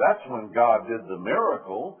 That's when God did the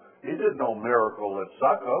miracle. He did no miracle at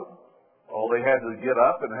Succoth. All they had to get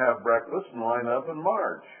up and have breakfast and line up and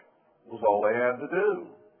march. It was all they had to do.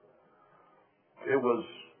 It was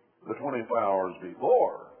the 24 hours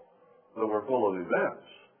before that were full of events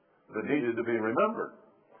that needed to be remembered.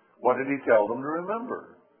 What did he tell them to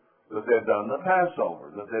remember? That they'd done the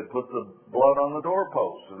Passover, that they'd put the blood on the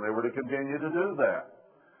doorposts, and they were to continue to do that.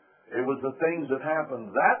 It was the things that happened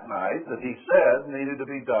that night that he said needed to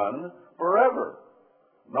be done forever.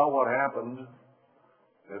 Not what happened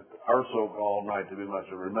at our so-called night to be much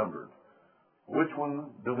remembered. Which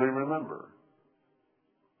one do we remember?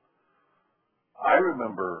 I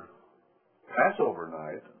remember Passover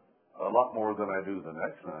night a lot more than I do the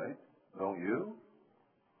next night. Don't you?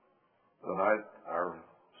 The night our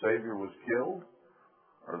Savior was killed,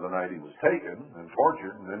 or the night he was taken and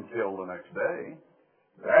tortured and then killed the next day.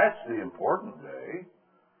 That's the important day.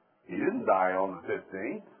 He didn't die on the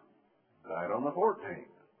 15th. He died on the 14th.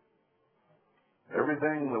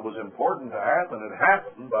 Everything that was important to happen had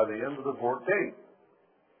happened by the end of the 14th.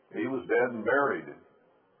 He was dead and buried.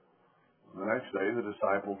 The next day, the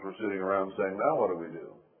disciples were sitting around saying, now what do we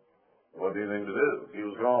do? What do you think to do? He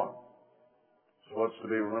was gone. So what's to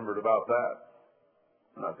be remembered about that?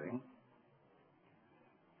 Nothing.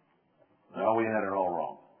 No, we had it all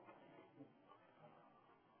wrong.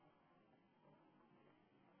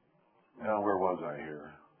 Now, where was I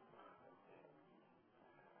here?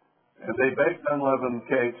 And they baked unleavened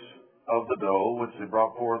cakes of the dough, which they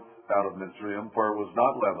brought forth out of Mitzrayim, for it was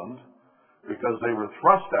not leavened, because they were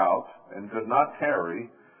thrust out and could not tarry,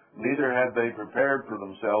 neither had they prepared for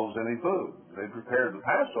themselves any food. They prepared the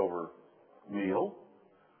Passover meal,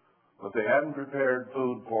 but they hadn't prepared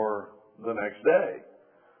food for the next day,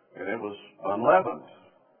 and it was unleavened.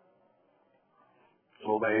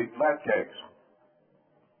 So they ate flat cakes.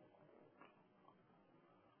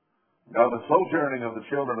 Now the sojourning of the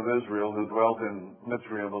children of Israel who dwelt in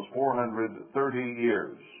Mitzrayim was 430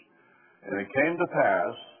 years. And it came to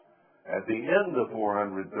pass, at the end of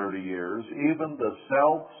 430 years, even the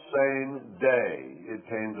self-same day it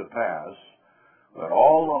came to pass, that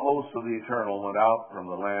all the hosts of the Eternal went out from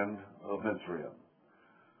the land of Mitzrayim.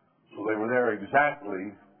 So they were there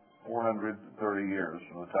exactly 430 years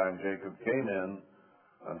from the time Jacob came in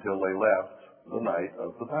until they left the night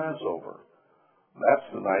of the Passover.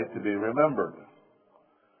 That's the night to be remembered.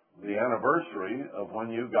 The anniversary of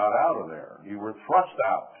when you got out of there. You were thrust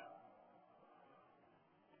out.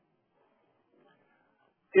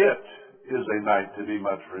 It is a night to be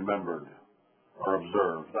much remembered or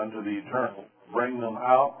observed unto the Eternal. Bring them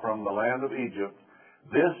out from the land of Egypt.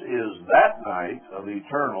 This is that night of the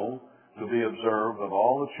Eternal to be observed of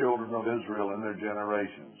all the children of Israel in their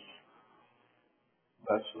generations.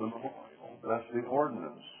 That's the memorial. That's the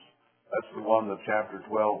ordinance. That's the one that chapter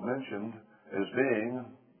 12 mentioned as being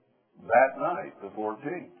that night, the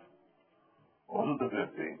 14th. Wasn't the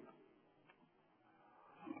 15th.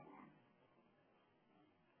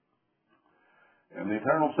 And the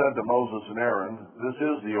Eternal said to Moses and Aaron, this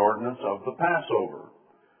is the ordinance of the Passover.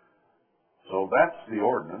 So that's the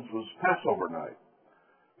ordinance, was Passover night.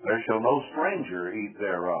 There shall no stranger eat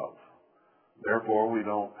thereof. Therefore we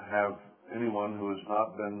don't have anyone who has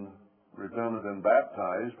not been repented and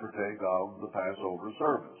baptized partake of the Passover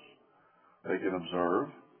service. They can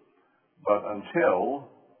observe, but until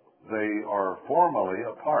they are formally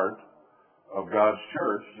a part of God's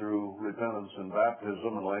church through repentance and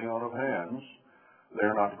baptism and laying on of hands,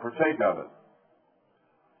 they're not to partake of it.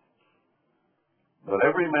 But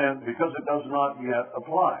every man, because it does not yet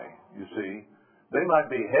apply, you see, they might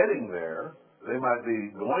be heading there, they might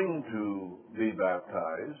be going to be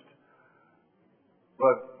baptized,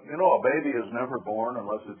 but, you know, a baby is never born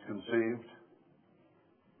unless it's conceived.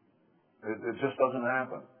 It just doesn't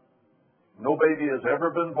happen. No baby has ever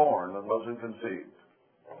been born that wasn't conceived.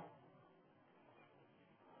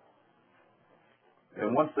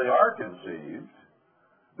 And once they are conceived,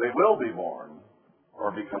 they will be born or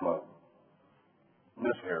become a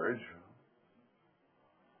miscarriage.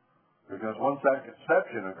 Because once that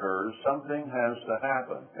conception occurs, something has to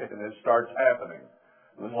happen, and it starts happening.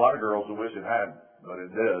 There's a lot of girls who wish it hadn't, but it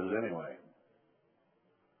does anyway.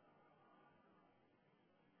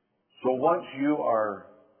 So once you are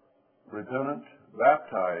repentant,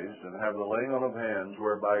 baptized, and have the laying on of hands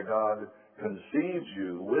whereby God conceives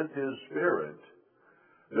you with His Spirit,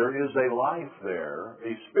 there is a life there,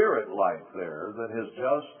 a spirit life there, that has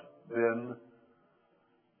just been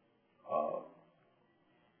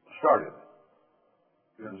started,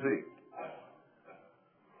 conceived.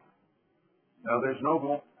 Now, there's no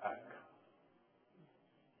going back.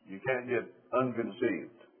 You can't get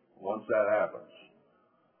unconceived once that happens.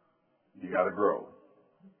 You got to grow.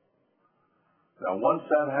 Now, once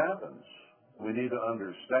that happens, we need to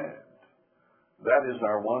understand that is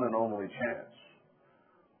our one and only chance.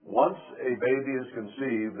 Once a baby is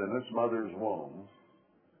conceived in its mother's womb,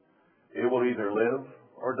 it will either live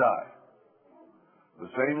or die. The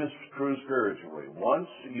same is true spiritually. Once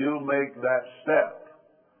you make that step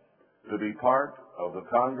to be part of the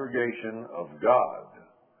congregation of God,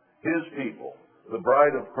 His people, the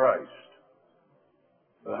bride of Christ,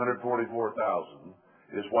 the 144,000,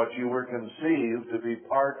 is what you were conceived to be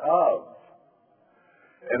part of.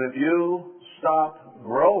 And if you stop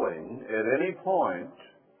growing at any point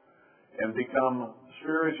and become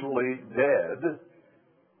spiritually dead,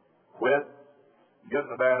 quit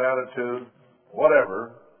getting a bad attitude,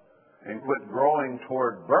 whatever, and quit growing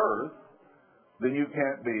toward birth, then you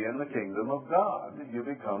can't be in the kingdom of God. You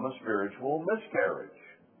become a spiritual miscarriage.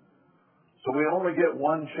 So we only get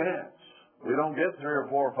one chance. We don't get 3 or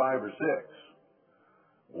 4 or 5 or 6.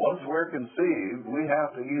 Once we're conceived, we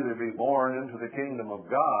have to either be born into the kingdom of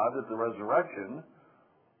God at the resurrection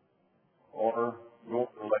or go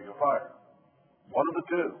to the lake of fire. One of the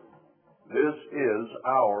two. This is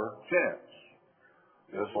our chance.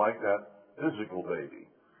 Just like that physical baby.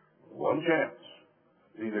 One chance.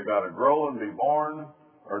 Either got to grow and be born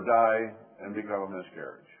or die and become a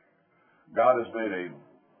miscarriage. God has made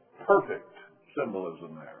a perfect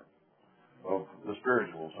symbolism there of the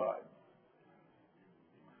spiritual side.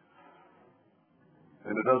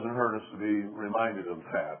 And it doesn't hurt us to be reminded of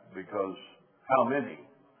that, because how many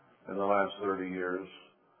in the last 30 years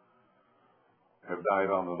have died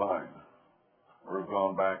on the vine or have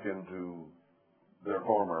gone back into their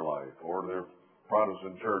former life or their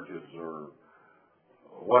Protestant churches or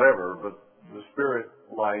whatever, but the spirit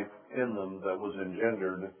life in them that was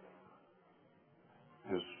engendered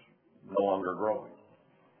is no longer growing.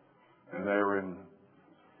 And they're in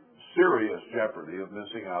serious jeopardy of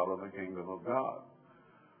missing out on the kingdom of God.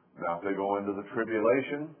 Now, if they go into the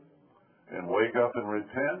tribulation and wake up and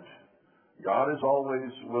repent, God is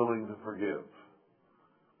always willing to forgive.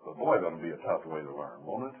 But boy, that'll be a tough way to learn,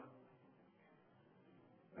 won't it?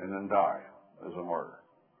 And then die as a martyr.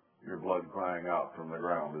 Your blood crying out from the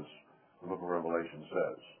ground, as the book of Revelation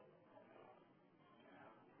says.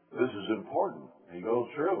 This is important. He goes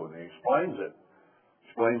through and he explains it.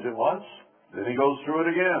 Explains it once, then he goes through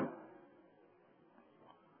it again.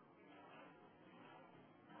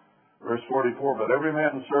 Verse 44, but every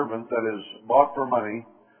man's servant that is bought for money,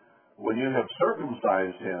 when you have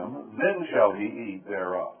circumcised him, then shall he eat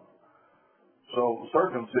thereof. So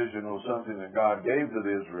circumcision was something that God gave to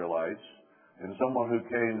the Israelites, and someone who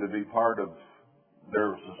came to be part of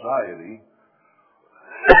their society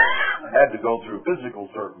had to go through physical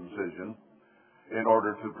circumcision in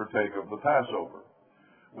order to partake of the Passover.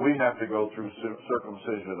 We have to go through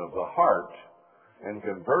circumcision of the heart and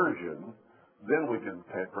conversion, then we can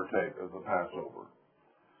partake of the Passover.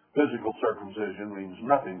 Physical circumcision means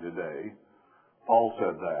nothing today. Paul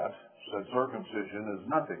said that. Said circumcision is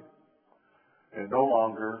nothing. It no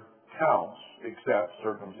longer counts except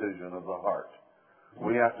circumcision of the heart.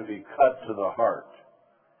 We have to be cut to the heart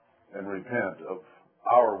and repent of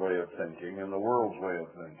our way of thinking and the world's way of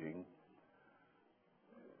thinking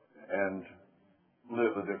and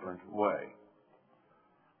live a different way.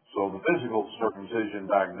 So the physical circumcision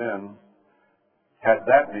back then had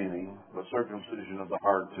that meaning, the circumcision of the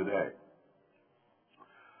heart today.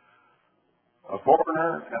 A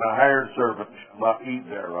foreigner and a hired servant shall not eat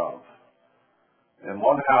thereof. In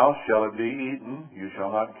one house shall it be eaten. You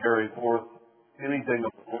shall not carry forth anything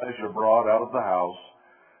of flesh abroad out of the house,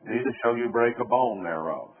 neither shall you break a bone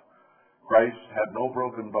thereof. Christ had no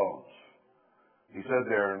broken bones. He said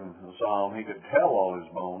there in the Psalm, he could tell all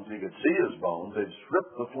his bones. He could see his bones. They'd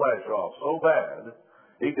stripped the flesh off so bad,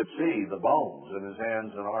 he could see the bones in his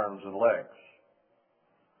hands and arms and legs.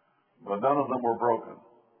 But none of them were broken.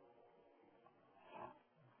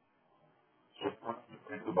 So don't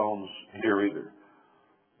break the bones here either.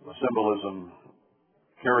 The symbolism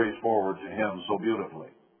carries forward to him so beautifully.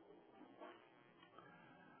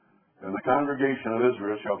 And the congregation of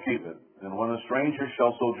Israel shall keep it. And when a stranger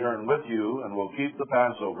shall sojourn with you and will keep the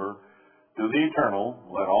Passover to the eternal,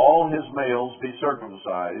 let all his males be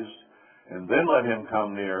circumcised, and then let him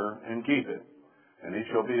come near and keep it. And he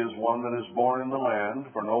shall be as one that is born in the land,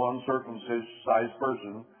 for no uncircumcised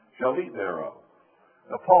person shall eat thereof.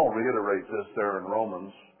 Now Paul reiterates this there in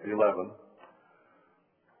Romans 11,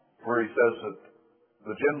 where he says that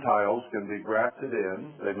the Gentiles can be grafted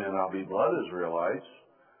in. They may not be blood Israelites,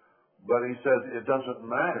 but he says it doesn't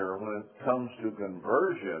matter when it comes to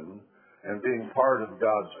conversion and being part of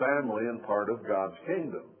God's family and part of God's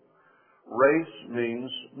kingdom. Race means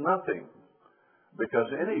nothing, because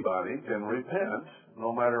anybody can repent,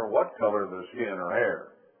 no matter what color their skin or hair,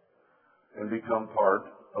 and become part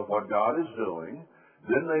of what God is doing.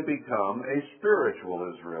 Then they become a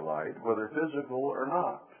spiritual Israelite, whether physical or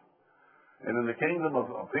not. And in the kingdom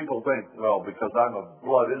of people think, well, because I'm a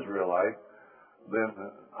blood Israelite, then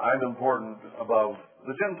I'm important above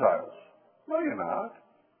the Gentiles. No, you're not.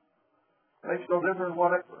 Makes no difference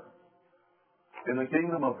whatever. In the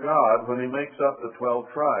kingdom of God, when he makes up the 12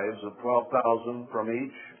 tribes of 12,000 from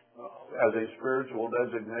each as a spiritual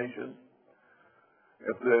designation,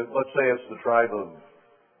 let's say it's the tribe of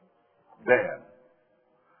Dan.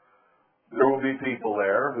 There will be people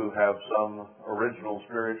there who have some original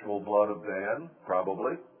spiritual blood of Dan,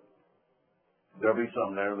 probably. There'll be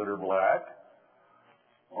some there that are black,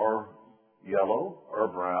 or yellow, or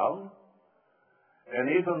brown. And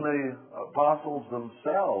even the apostles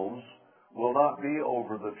themselves will not be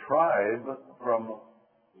over the tribe from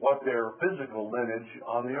what their physical lineage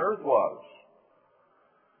on the earth was.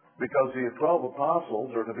 Because the 12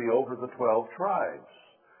 apostles are to be over the 12 tribes.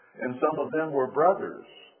 And some of them were brothers.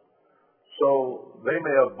 So they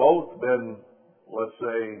may have both been, let's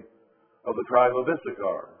say, of the tribe of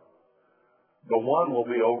Issachar. The one will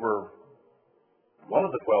be over one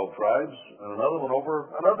of the 12 tribes, and another one over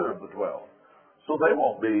another of the 12. So they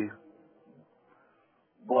won't be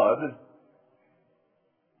blood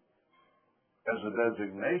as a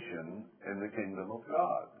designation in the kingdom of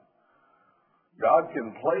God. God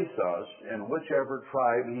can place us in whichever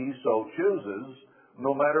tribe He so chooses,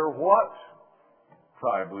 no matter what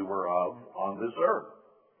tribe we were of on this earth.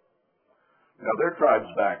 Now, their tribes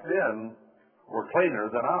back then were cleaner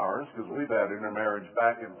than ours, because we've had intermarriage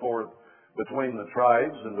back and forth between the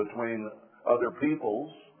tribes and between other peoples,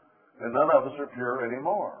 and none of us are pure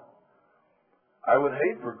anymore. I would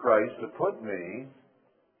hate for Christ to put me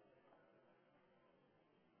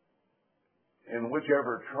in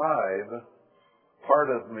whichever tribe part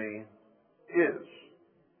of me is,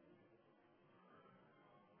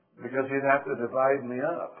 because He'd have to divide me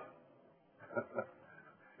up.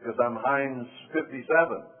 Because I'm Heinz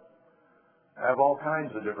 57. I have all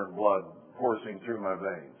kinds of different blood coursing through my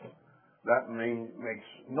veins. That makes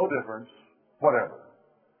no difference, whatever.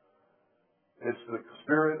 It's the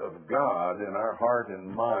Spirit of God in our heart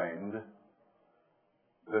and mind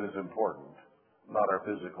that is important, not our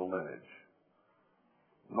physical lineage.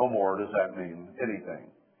 No more does that mean anything.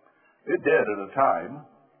 It did at a time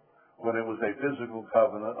when it was a physical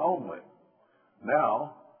covenant only.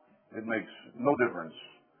 Now, it makes no difference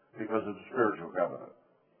because it's a spiritual covenant.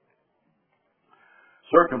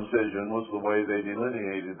 Circumcision was the way they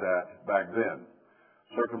delineated that back then.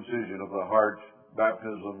 Circumcision of the heart,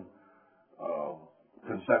 baptism,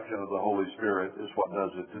 conception of the Holy Spirit is what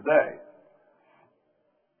does it today.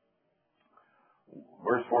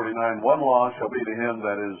 Verse 49, one law shall be to him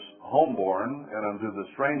that is homeborn, and unto the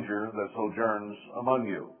stranger that sojourns among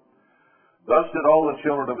you. Thus did all the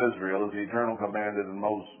children of Israel, as the Eternal commanded in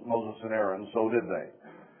Moses and Aaron, so did they.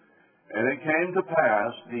 And it came to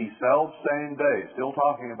pass the selfsame day, still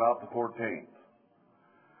talking about the 14th,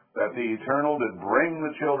 that the Eternal did bring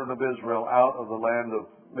the children of Israel out of the land of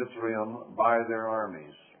Mitzrayim by their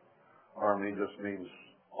armies. Army just means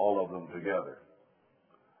all of them together.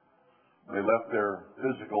 They left their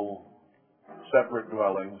physical separate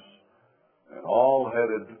dwellings and all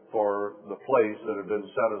headed for the place that had been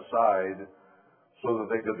set aside so that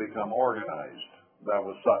they could become organized. That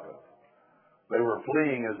was Succoth. They were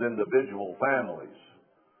fleeing as individual families.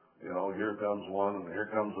 You know, here comes one and here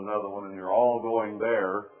comes another one, and you're all going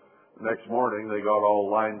there. Next morning, they got all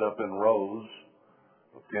lined up in rows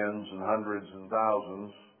of tens and hundreds and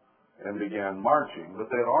thousands and began marching. But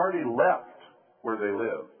they'd already left where they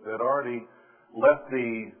lived. They'd already left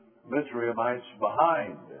the Mitzrayimites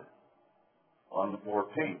behind on the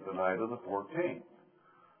 14th, the night of the 14th,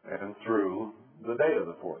 and through the day of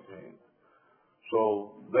the 14th.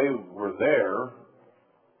 So they were there,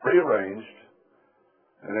 prearranged,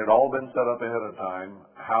 and it had all been set up ahead of time,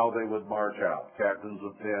 how they would march out. Captains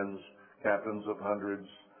of tens, captains of hundreds,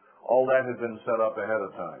 all that had been set up ahead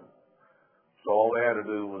of time. So all they had to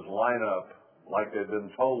do was line up like they'd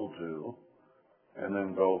been told to, and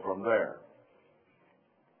then go from there.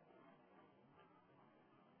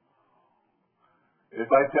 If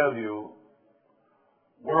I tell you,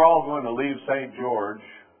 we're all going to leave St. George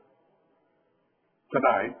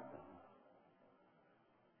tonight,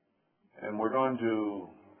 and we're going to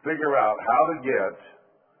figure out how to get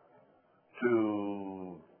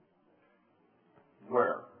to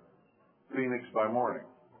where? Phoenix by morning.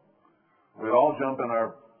 We'd all jump in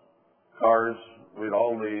our cars, we'd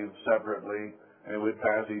all leave separately, and we'd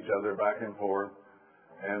pass each other back and forth,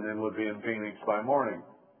 and then we'd be in Phoenix by morning.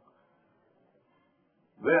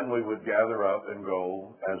 Then we would gather up and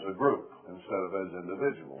go as a group instead of as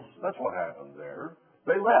individuals. That's what happened there.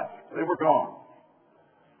 They left. They were gone.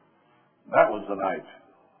 That was the night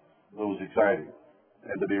that was exciting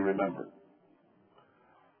and to be remembered.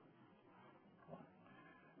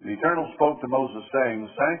 The Eternal spoke to Moses, saying,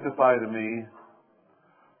 sanctify to me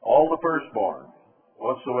all the firstborn,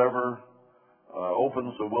 whatsoever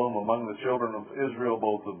opens the womb among the children of Israel,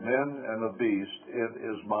 both of men and of beasts, it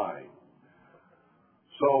is mine.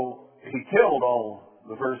 So he killed all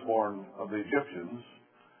the firstborn of the Egyptians,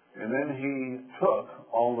 and then he took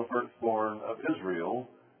all the firstborn of Israel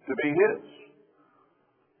to be his.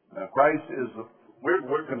 Now Christ is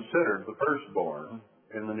we're considered the firstborn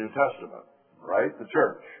in the New Testament, right? The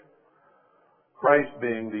church. Christ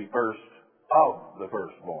being the first of the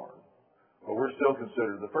firstborn. But we're still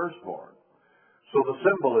considered the firstborn. So the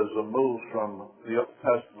symbolism moves from the Old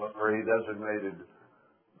Testament, where he designated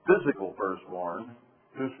physical firstborn,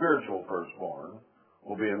 to spiritual firstborn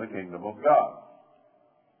will be in the kingdom of God.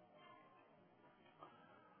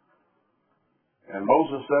 And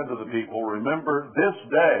Moses said to the people, remember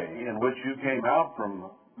this day in which you came out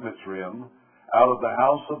from Mitzrayim, out of the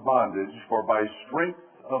house of bondage, for by strength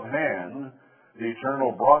of hand the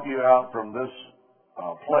Eternal brought you out from this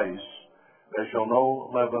place. There shall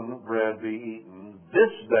no leavened bread be eaten.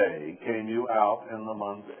 This day came you out in the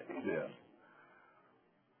month Adar.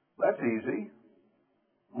 That's easy.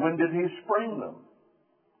 When did he spring them?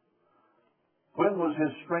 When was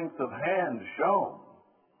his strength of hand shown?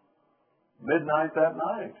 Midnight that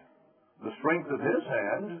night. The strength of his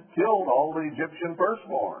hand killed all the Egyptian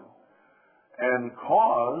firstborn and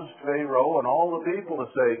caused Pharaoh and all the people to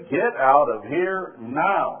say, get out of here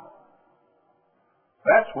now.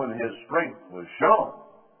 That's when his strength was shown.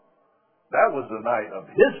 That was the night of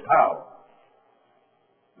his power.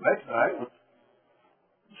 Next night was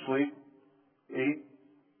sleep, eat,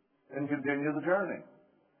 and continue the journey.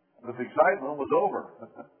 The excitement was over.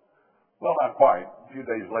 Well, not quite. A few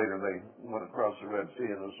days later, they went across the Red Sea,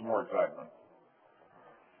 and there was some more excitement.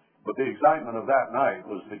 But the excitement of that night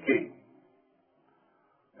was the key.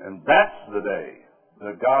 And that's the day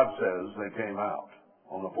that God says they came out,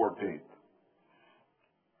 on the 14th.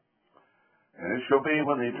 And it shall be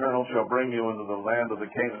when the Eternal shall bring you into the land of the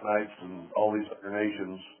Canaanites and all these other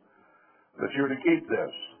nations, that you're to keep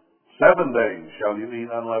this. 7 days shall you eat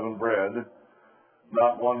unleavened bread,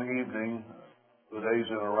 not one evening, the day's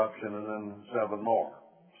interruption, and then 7 more.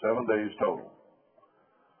 7 days total.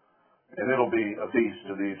 And it'll be a feast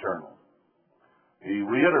to the Eternal. He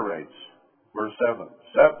reiterates, verse 7,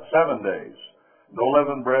 7 days. No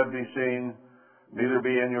leavened bread be seen, neither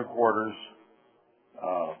be in your quarters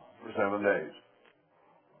for 7 days.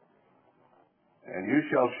 And you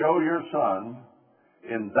shall show your son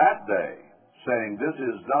in that day, saying, this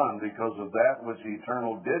is done because of that which the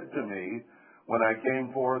Eternal did to me when I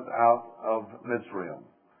came forth out of Mitzrayim.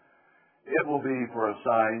 It will be for a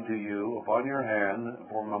sign to you upon your hand,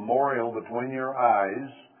 for a memorial between your eyes,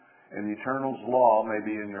 and the Eternal's law may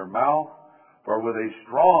be in your mouth, for with a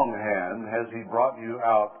strong hand has he brought you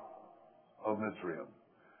out of Mitzrayim.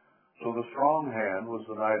 So the strong hand was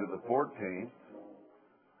the night of the 14th.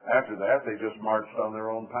 After that, they just marched on their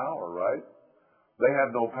own power, right? They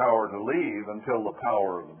had no power to leave until the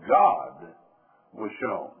power of God was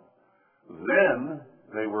shown. Then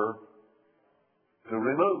they were to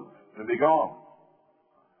remove, to be gone.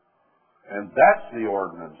 And that's the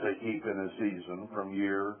ordinance they keep in a season from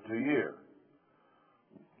year to year.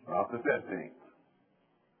 Not the 15th.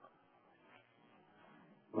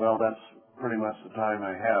 Well, that's pretty much the time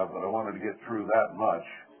I have, but I wanted to get through that much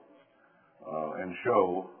and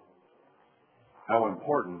show how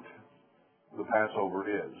important the Passover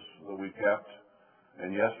is that we kept.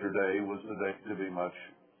 And yesterday was the day to be much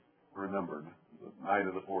remembered, the night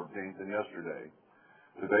of the 14th and yesterday.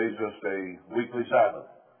 Today's just a weekly Sabbath.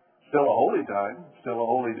 Still a holy time, still a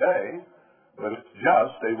holy day, but it's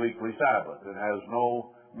just a weekly Sabbath. It has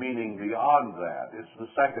no meaning beyond that. It's the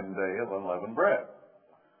second day of unleavened bread.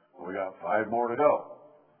 We got 5 more to go.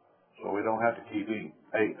 So we don't have to keep eating.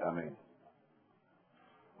 8, I mean.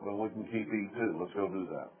 Well, we can keep eating too. Let's go do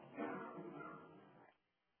that.